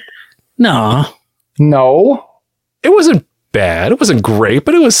watch that? No. It wasn't bad. It wasn't great,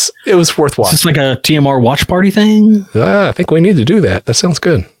 but it was worth watching. Is this like a TMR watch party thing? I think we need to do that. That sounds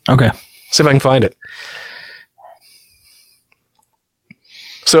good. Okay. See if I can find it.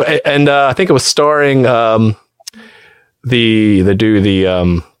 So, and I think it was starring the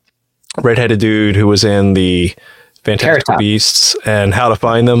redheaded dude who was in the Fantastic Beasts and How to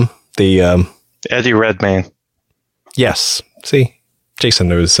Find Them. The Eddie Redmayne. Yes. See, Jason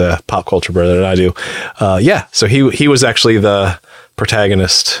knows pop culture better than I do. So he was actually the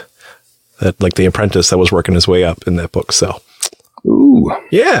protagonist, like the apprentice that was working his way up in that book. So, ooh,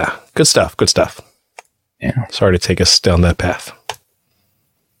 yeah, good stuff. Yeah. Sorry to take us down that path.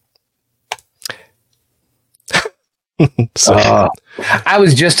 I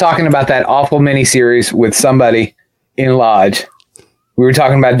was just talking about that awful miniseries with somebody in Lodge. We were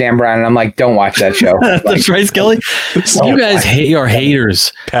talking about Dan Brown, and I'm like, don't watch that show. That's right, Skelly. You guys are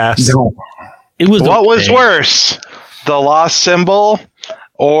haters. Pass. It was what was worse, The Lost Symbol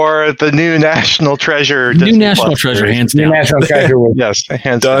or the new National Treasure? New National Treasure, hands down. New National Treasure was yes,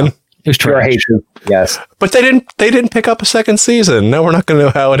 hands done. down. It was Pure trash. hatred. Yes. But they didn't pick up a second season. No, we're not going to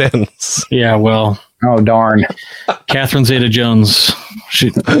know how it ends. Yeah, well, Oh, darn. Catherine Zeta-Jones,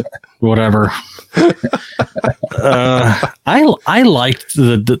 whatever. I liked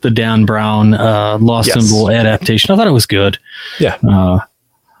the Dan Brown Lost Yes. Symbol adaptation. I thought it was good. Yeah.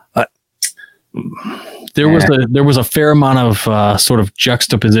 There was a fair amount of sort of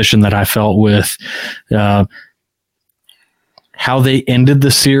juxtaposition that I felt with how they ended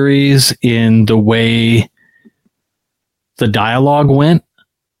the series in the way the dialogue went,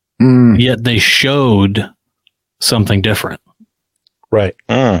 yet they showed something different. Right.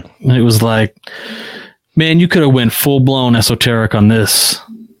 And it was like, man, you could have went full blown esoteric on this,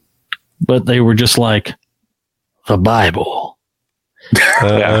 but they were just like the Bible.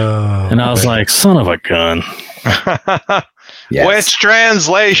 And I was like, son of a gun. Yes. Which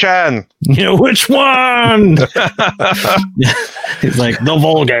translation? You know, which one? It's like the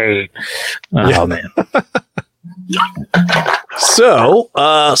Vulgate. Oh, man. So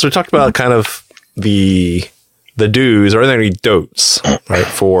we talked about kind of the do's. Are there any don'ts, right,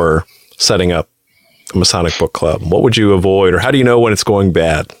 for setting up a Masonic book club? What would you avoid, or how do you know when it's going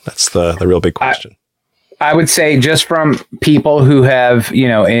bad? That's the real big question. I would say just from people who have, you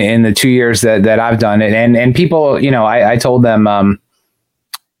know, in the 2 years that I've done it, and people, you know, I told them,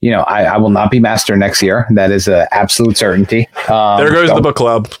 you know, I will not be master next year. That is an absolute certainty. There goes the book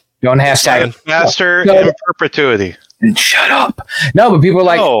club. Don't hashtag Master No. in perpetuity. Shut up. No, but people are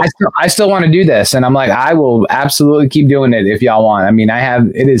like, No. I still want to do this. And I'm like, I will absolutely keep doing it if y'all want. I mean,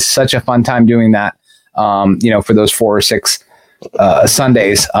 it is such a fun time doing that, you know, for those 4 or 6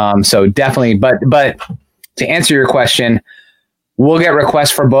 Sundays. So definitely, but to answer your question, we'll get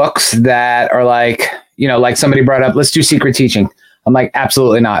requests for books that are like, you know, like somebody brought up, let's do secret teaching. I'm like,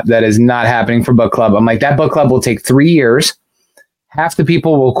 absolutely not. That is not happening for book club. I'm like, that book club will take 3 years. Half the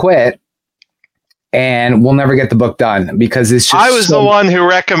people will quit and we'll never get the book done because it's just. I was the one who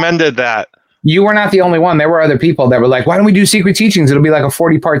recommended that. You were not the only one. There were other people that were like, why don't we do secret teachings? It'll be like a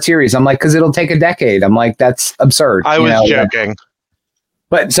 40-part series. I'm like, because it'll take a decade. I'm like, that's absurd. I was joking.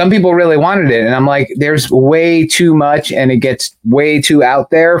 But some people really wanted it. And I'm like, there's way too much and it gets way too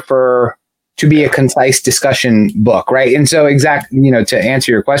out there to be a concise discussion book. Right. And so you know, to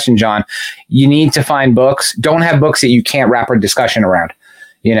answer your question, John, you need to find books. Don't have books that you can't wrap a discussion around,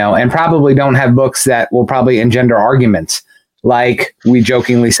 you know, and probably don't have books that will probably engender arguments. Like we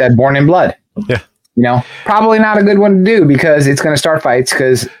jokingly said, Born in Blood. Yeah. You know, probably not a good one to do because it's going to start fights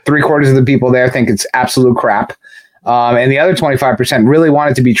because 3/4 of the people there think it's absolute crap. And the other 25% really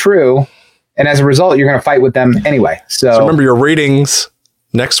want it to be true. And as a result, you're going to fight with them anyway. So remember, your readings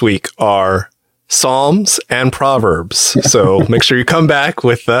next week are Psalms and Proverbs. So make sure you come back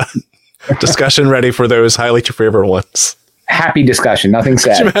with discussion ready for those. Highlight your favorite ones. happy discussion, nothing Could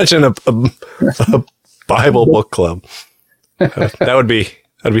you sad. imagine a Bible book club? That'd be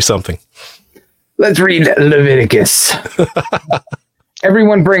something. Let's read Leviticus.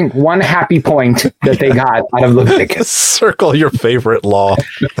 Everyone bring one happy point that they got out of Leviticus. Circle your favorite law.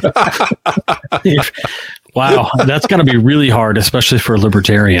 Wow, that's got to be really hard, especially for a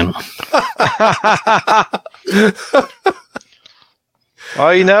libertarian.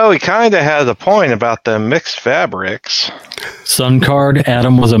 Well, you know, he kind of had a point about the mixed fabrics. Sun card,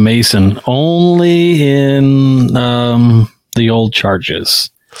 Adam was a Mason, only in the old charges.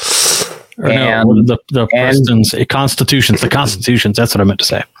 Or And- the Preston's Constitutions. The Constitutions, that's what I meant to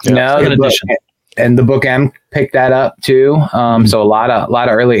say. No, Second the book, edition. and the book M picked that up too. So a lot of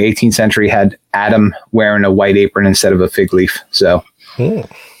early 18th century had Adam wearing a white apron instead of a fig leaf. So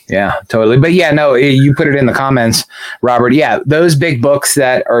yeah, totally. But yeah, no, you put it in the comments, Robert. Yeah, those big books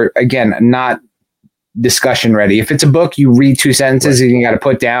that are, again, not discussion ready. If it's a book you read 2 sentences and you got to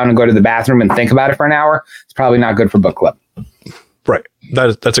put down and go to the bathroom and think about it for an hour, it's probably not good for book club. Right.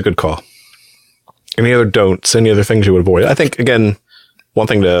 That's a good call. Any other don'ts? Any other things you would avoid? I think, again, one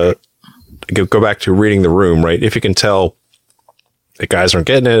thing to go back to reading the room, right? If you can tell the guys aren't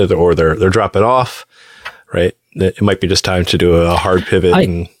getting it or they're dropping off, right? It might be just time to do a hard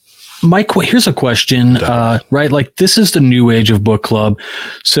pivot. Mike, here's a question, right? Like, this is the new age of book club.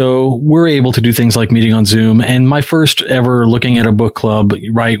 So we're able to do things like meeting on Zoom. And my first ever looking at a book club,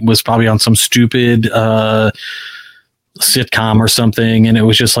 right, was probably on some stupid sitcom or something. And it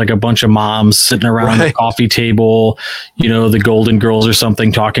was just like a bunch of moms sitting around the coffee table, you know, the Golden Girls or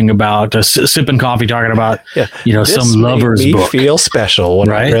something, talking about sipping coffee, talking about, you know, This some lover's made me book. feel special when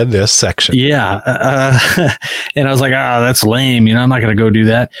I read this section. Yeah. And I was like, that's lame. You know, I'm not going to go do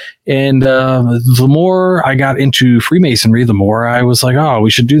that. And the more I got into Freemasonry, the more I was like,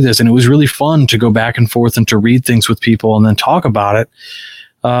 we should do this. And it was really fun to go back and forth and to read things with people and then talk about it.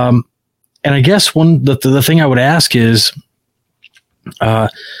 And I guess the thing I would ask is,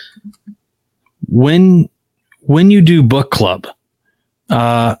 when you do book club,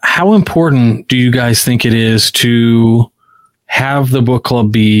 how important do you guys think it is to have the book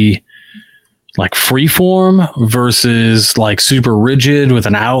club be like free form versus like super rigid with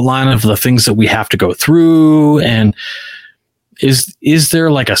an outline of the things that we have to go through? And is there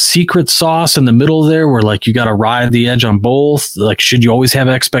like a secret sauce in the middle there where like you got to ride the edge on both? Like, should you always have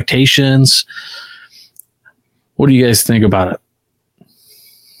expectations? What do you guys think about it?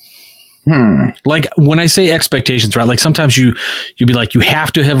 Like when I say expectations, right? Like sometimes you'd be like, you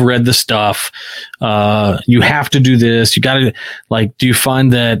have to have read the stuff. You have to do this. You got to like, do you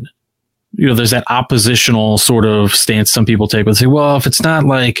find that, there's that oppositional sort of stance some people take, but say, well, if it's not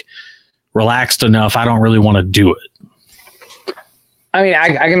like relaxed enough, I don't really want to do it. I mean, I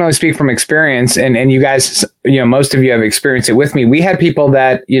can only speak from experience, and you guys, most of you have experienced it with me. We had people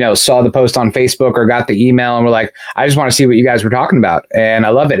that, saw the post on Facebook or got the email and were like, I just want to see what you guys were talking about. And I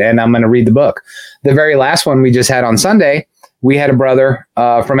love it. And I'm going to read the book. The very last one we just had on Sunday, we had a brother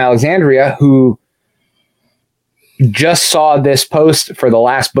from Alexandria who just saw this post for the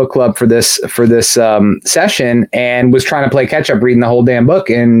last book club for this session and was trying to play catch up reading the whole damn book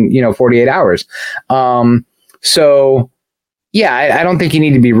in 48 hours. So yeah, I don't think you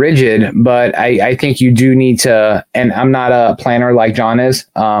need to be rigid, but I think you do need to, and I'm not a planner like John is,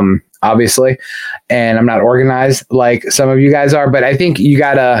 obviously, and I'm not organized like some of you guys are, but I think you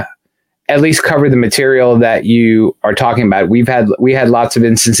gotta at least cover the material that you are talking about. We had lots of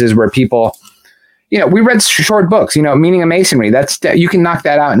instances where people, we read short books, Meaning of Masonry. You can knock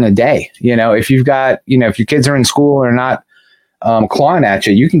that out in a day. If you've got, if your kids are in school or not clawing at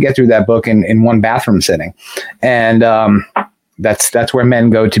you, you can get through that book in one bathroom sitting. And that's where men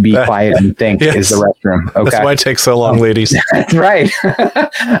go to be quiet and think. Yes. Is the restroom. Okay. That's why it takes so long, ladies. That's right.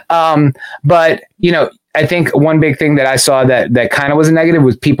 But I think one big thing that I saw that kind of was a negative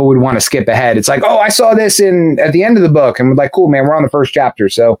was people would want to skip ahead. It's like, oh, I saw this at the end of the book, and we're like, cool, man, we're on the first chapter.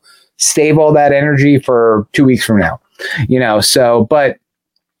 So save all that energy for 2 weeks from now, but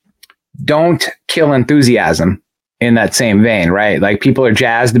don't kill enthusiasm in that same vein, right? Like people are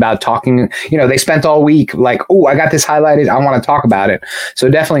jazzed about talking, they spent all week like, oh, I got this highlighted, I want to talk about it. So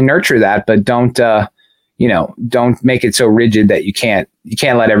definitely nurture that, but don't make it so rigid that you can't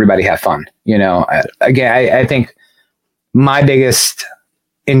let everybody have fun. Again, I think my biggest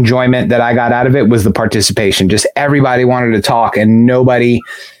enjoyment that I got out of it was the participation. Just everybody wanted to talk and nobody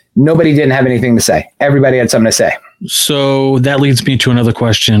didn't have anything to say. Everybody had something to say. So that leads me to another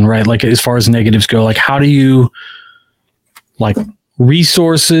question, right? Like as far as negatives go, like how do you like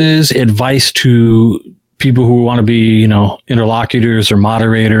resources, advice to people who want to be, interlocutors or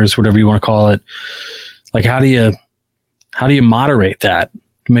moderators, whatever you want to call it. Like, how do you moderate that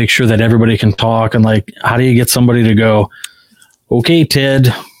to make sure that everybody can talk? And like, how do you get somebody to go, okay,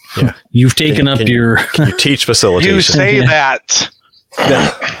 Ted, you've taken can you teach facilitation? You say that.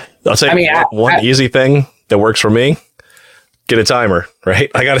 I'll say one easy thing that works for me, get a timer, right?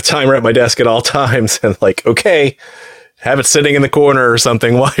 I got a timer at my desk at all times and like, okay, have it sitting in the corner or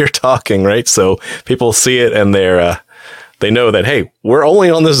something while you're talking, right? So people see it and they know that, hey, we're only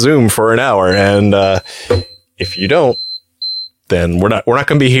on this Zoom for an hour. And if you don't, then we're not going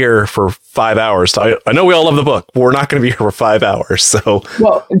to be here for 5 hours. I know we all love the book, but we're not going to be here for 5 hours. So,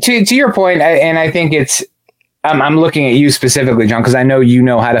 well, to your point, and I think it's, I'm looking at you specifically, John, because I know you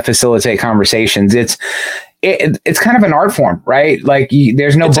know how to facilitate conversations. It's kind of an art form, right? Like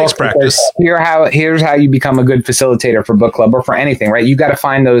there's no book practice. Here's how you become a good facilitator for book club or for anything, right? You got to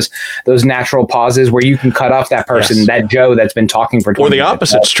find those natural pauses where you can cut off that person, that Joe that's been talking for 20 minutes. Or the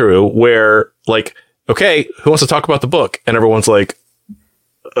opposite's true, where like, okay, who wants to talk about the book? And everyone's like,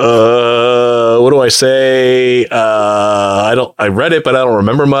 what do I say? I read it, but I don't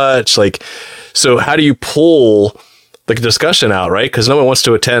remember much. Like, so how do you pull the discussion out, right? Because no one wants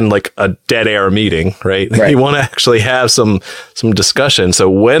to attend like a dead air meeting, right? You want to actually have some discussion. So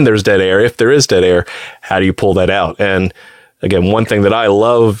when there's dead air, if there is dead air, how do you pull that out? And again, one thing that I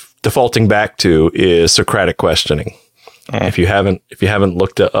love defaulting back to is Socratic questioning. If you haven't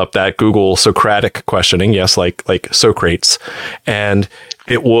looked up that, Google Socratic questioning, yes, like Socrates, and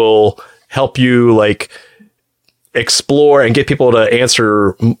it will help you like explore and get people to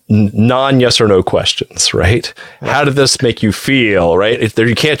answer non-yes or no questions, right? How did this make you feel, right?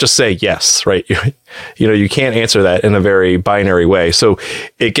 You can't just say yes, right? You can't answer that in a very binary way. So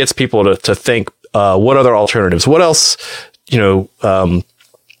it gets people to think, what other alternatives? What else,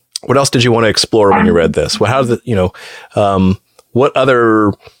 what else did you want to explore when you read this? What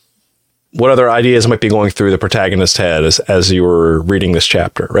other what other ideas might be going through the protagonist's head as you were reading this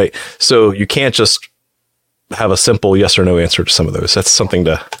chapter, right? So you can't just have a simple yes or no answer to some of those. That's something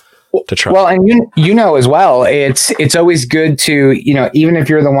to try. Well, and you know as well, it's always good to, even if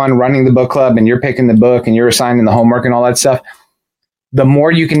you're the one running the book club and you're picking the book and you're assigning the homework and all that stuff, the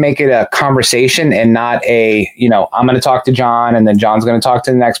more you can make it a conversation and not I'm going to talk to John and then John's going to talk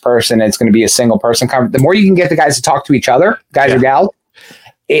to the next person. And it's going to be a single person. The more you can get the guys to talk to each other, guys or gals,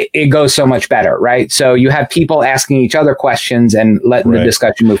 it goes so much better, right? So you have people asking each other questions and letting the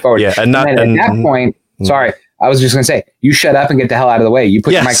discussion move forward. Yeah, and at that point, sorry, I was just going to say, you shut up and get the hell out of the way. You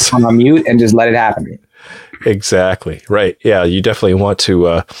put your microphone on mute and just let it happen. Exactly. Right. Yeah, you definitely want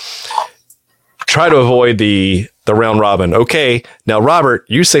to try to avoid the round robin. Okay, now, Robert,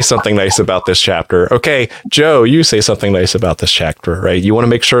 you say something nice about this chapter. Okay, Joe, you say something nice about this chapter, right? You want to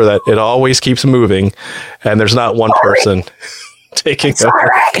make sure that it always keeps moving and there's not one person taking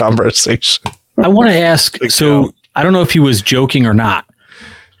a conversation. I want to ask, so I don't know if he was joking or not.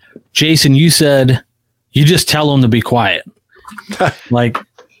 Jason, you said you just tell him to be quiet. I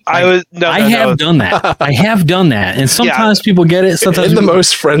have done that. I have done that. And sometimes people get it. Sometimes in the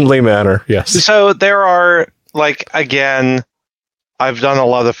most friendly manner. Yes. So there are, again, I've done a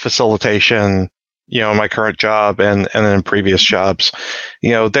lot of facilitation, in my current job and in previous jobs.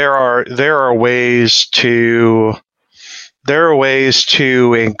 There are ways to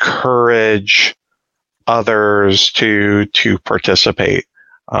encourage others to participate.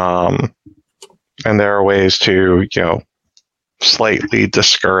 And there are ways to, slightly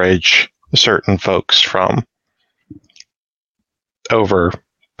discourage certain folks from over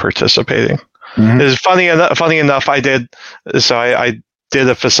participating. Mm-hmm. It's funny enough, I did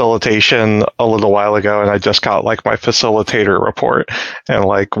a facilitation a little while ago, and I just got my facilitator report, and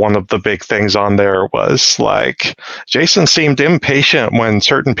one of the big things on there was Jason seemed impatient when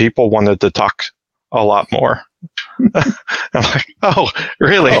certain people wanted to talk a lot more. I'm like, oh,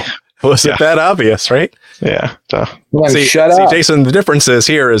 really? Oh. Was it that obvious, right? Yeah. Shut up. Jason, the difference is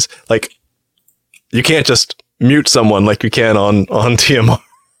you can't just mute someone like you can on TMR,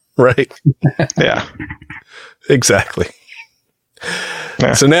 right? Yeah. Exactly.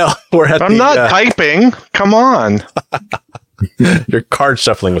 Yeah. So now we're at I'm not typing. Come on. Your card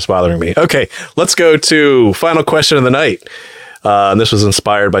shuffling was bothering me. Okay, let's go to final question of the night. And this was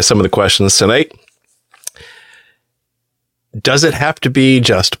inspired by some of the questions tonight. Does it have to be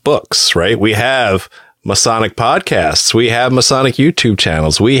just books, right? We have Masonic podcasts. We have Masonic YouTube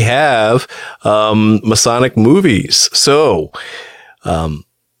channels. We have Masonic movies. So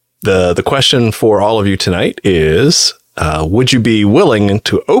the question for all of you tonight is, would you be willing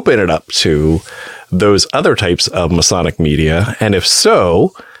to open it up to those other types of Masonic media? And if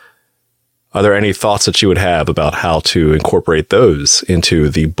so, are there any thoughts that you would have about how to incorporate those into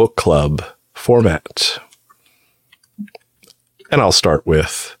the book club format? And I'll start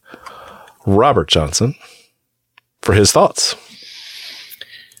with Robert Johnson for his thoughts.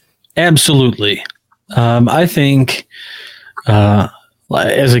 Absolutely. I think, the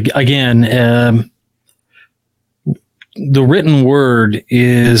written word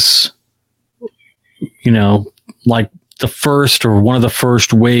is, the first or one of the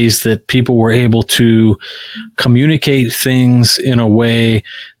first ways that people were able to communicate things in a way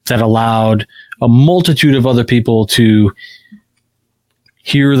that allowed a multitude of other people to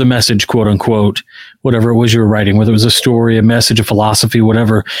hear the message, quote unquote, whatever it was you were writing, whether it was a story, a message, a philosophy,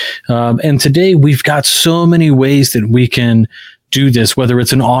 whatever. And today we've got so many ways that we can do this, whether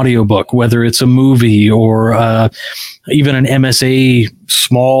it's an audiobook, whether it's a movie, or even an MSA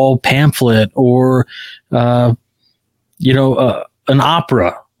small pamphlet, or, an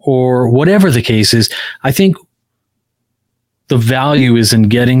opera, or whatever the case is. I think the value is in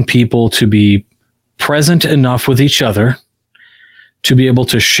getting people to be present enough with each other to be able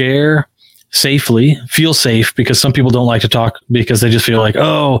to share safely, feel safe, because some people don't like to talk because they just feel I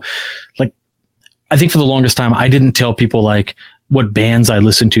think for the longest time, I didn't tell people what bands I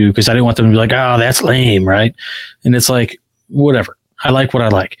listened to because I didn't want them to be like, oh, that's lame, right? And it's whatever. I like what I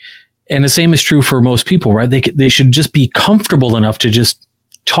like. And the same is true for most people, right? They should just be comfortable enough to just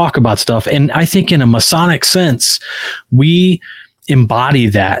talk about stuff. And I think in a Masonic sense, we embody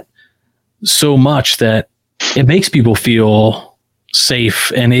that so much that it makes people feel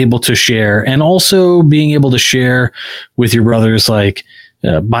safe and able to share, and also being able to share with your brothers,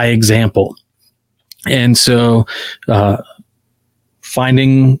 by example. And so,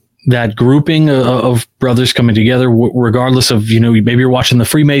 finding that grouping of brothers coming together, regardless of, maybe you're watching the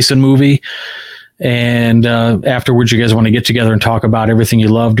Freemason movie and, afterwards you guys want to get together and talk about everything you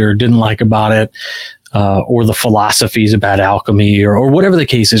loved or didn't like about it. or the philosophies about alchemy or whatever the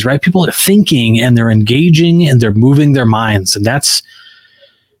case is, right? People are thinking and they're engaging and they're moving their minds. And that's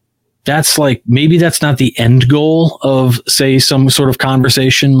like, maybe that's not the end goal of, say, some sort of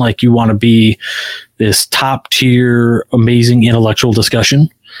conversation. Like you want to be this top tier, amazing intellectual discussion,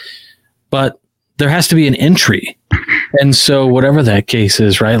 but there has to be an entry. And so whatever that case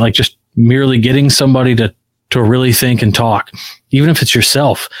is, right? Like just merely getting somebody to really think and talk, even if it's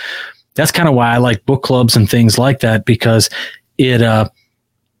yourself. That's kind of why I like book clubs and things like that, because it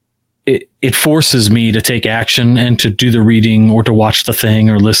forces me to take action and to do the reading or to watch the thing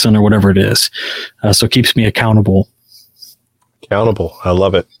or listen or whatever it is. So it keeps me accountable. Accountable. I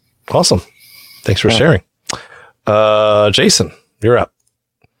love it. Awesome. Thanks for sharing. Jason, you're up.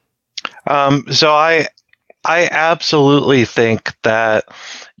 So I absolutely think that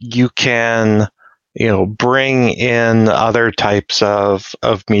you can, bring in other types of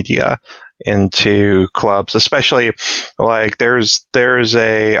media into clubs, especially like there's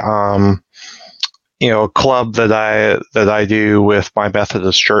a club that I do with my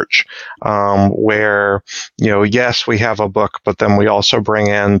Methodist church, where, yes, we have a book, but then we also bring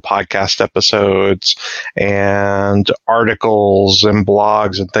in podcast episodes and articles and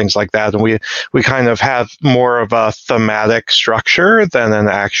blogs and things like that. And we kind of have more of a thematic structure than an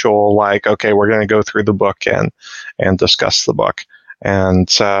actual, like, okay, we're going to go through the book and discuss the book. And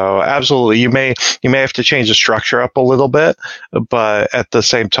so absolutely, you may have to change the structure up a little bit, but at the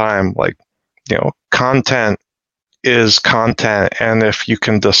same time, like, content is content. And if you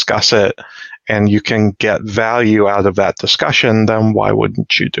can discuss it and you can get value out of that discussion, then why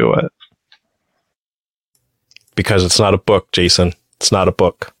wouldn't you do it? Because it's not a book, Jason. It's not a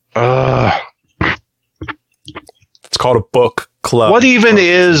book. It's called a book club. What even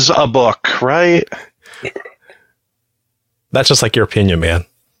is a book, right? That's just like your opinion, man.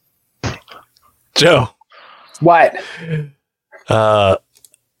 Joe. What?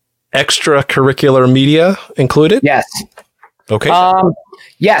 Extracurricular media included? Yes. Okay.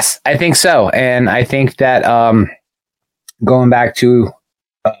 Yes, I think so. And I think that going back to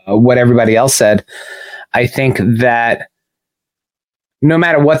what everybody else said, I think that no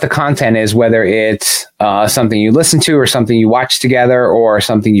matter what the content is, whether it's something you listen to or something you watch together or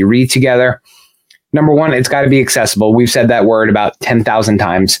something you read together, number one, it's got to be accessible. We've said that word about 10,000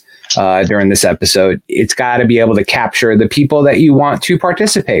 times during this episode. It's got to be able to capture the people that you want to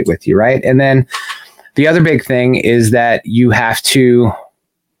participate with you, right? And then the other big thing is that you have to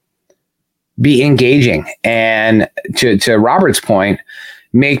be engaging. And to Robert's point,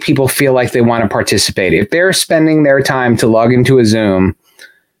 make people feel like they want to participate. If they're spending their time to log into a Zoom,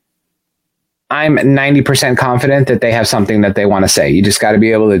 I'm 90% confident that they have something that they want to say. You just got to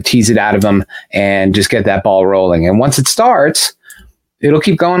be able to tease it out of them and just get that ball rolling. And once it starts, it'll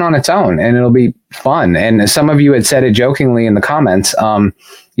keep going on its own and it'll be fun. And some of you had said it jokingly in the comments.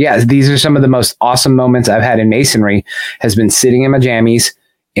 Yeah, these are some of the most awesome moments I've had in Masonry, has been sitting in my jammies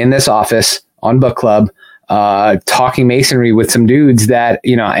in this office on book club, talking Masonry with some dudes that,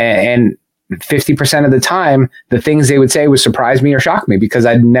 and 50% of the time, the things they would say would surprise me or shock me because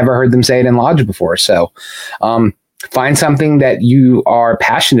I'd never heard them say it in lodge before. So find something that you are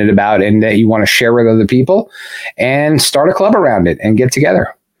passionate about and that you want to share with other people and start a club around it and get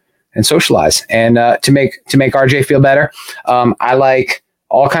together and socialize. And to make RJ feel better, I like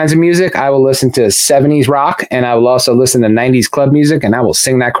all kinds of music. I will listen to 70s rock and I will also listen to 90s club music and I will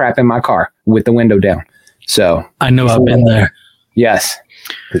sing that crap in my car with the window down. So I know I've been there. Yes.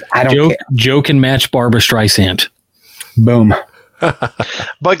 I don't care. Joe can match Barbara Streisand. Boom.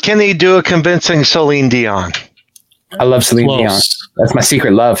 But can he do a convincing Celine Dion? I love Celine Dion. That's my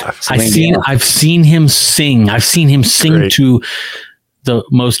secret love. I've seen him sing. I've seen him sing Great. To the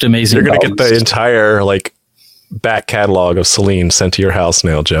most amazing. You're going to get the entire back catalog of Celine sent to your house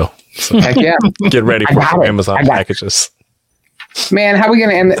now, Joe. So heck yeah. Get ready for Amazon packages. Man, how are we going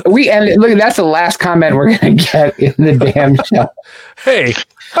to end? Look, that's the last comment we're going to get in the damn show. Hey,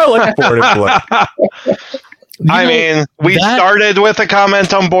 I like Born in Blood. I mean, we started with a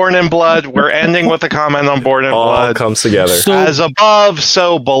comment on Born in Blood. We're ending with a comment on Born in Blood. All comes together. So, as above,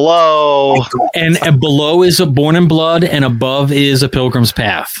 so below. And below is a Born in Blood, and above is a Pilgrim's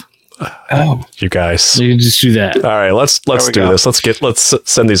Path. Oh, you guys! You just do that. All right, let's do this. Let's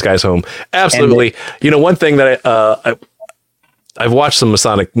send these guys home. Absolutely. One thing that I've watched some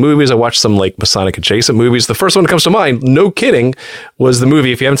Masonic movies. I watched some Masonic adjacent movies. The first one that comes to mind, no kidding, was the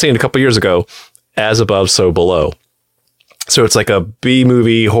movie, if you haven't seen it, a couple years ago, As Above, So Below. So it's like a B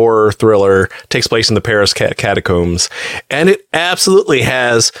movie horror thriller, takes place in the Paris catacombs. And it absolutely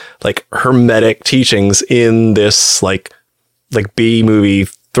has hermetic teachings in this B movie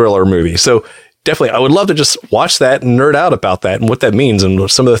thriller movie. So definitely, I would love to just watch that and nerd out about that and what that means and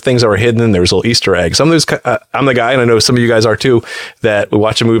some of the things that were hidden in there's little Easter eggs. Some of those, I'm the guy, and I know some of you guys are too, that we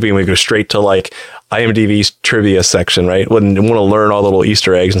watch a movie and we go straight to like IMDb's trivia section, right? And want to learn all the little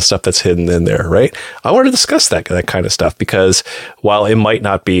Easter eggs and stuff that's hidden in there, right? I want to discuss that kind of stuff because while it might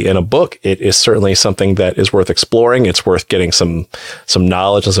not be in a book, it is certainly something that is worth exploring. It's worth getting some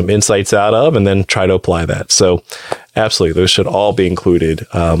knowledge and some insights out of, and then try to apply that. So absolutely, those should all be included.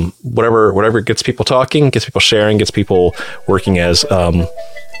 Whatever gets people talking, gets people sharing, gets people working as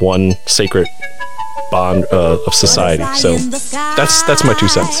one sacred bond of society. So that's my 2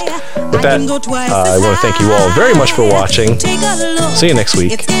 cents. With that, I want to thank you all very much for watching. See you next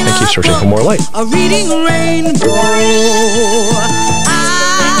week, and keep searching for more light. A reading rainbow.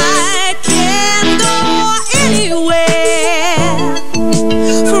 I can go anywhere.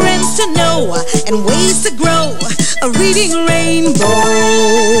 Friends to know and ways to grow. A reading rainbow.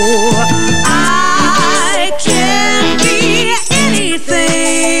 I can be anything.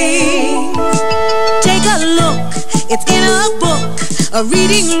 Take a look, it's in a book. A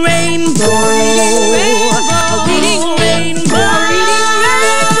reading rainbow. A reading rainbow. A reading rainbow.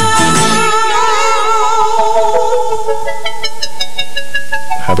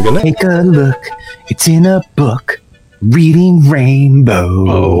 Have a good night. Take a look, it's in a book. Reading rainbow.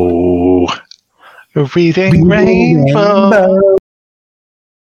 Oh, reading rainbow.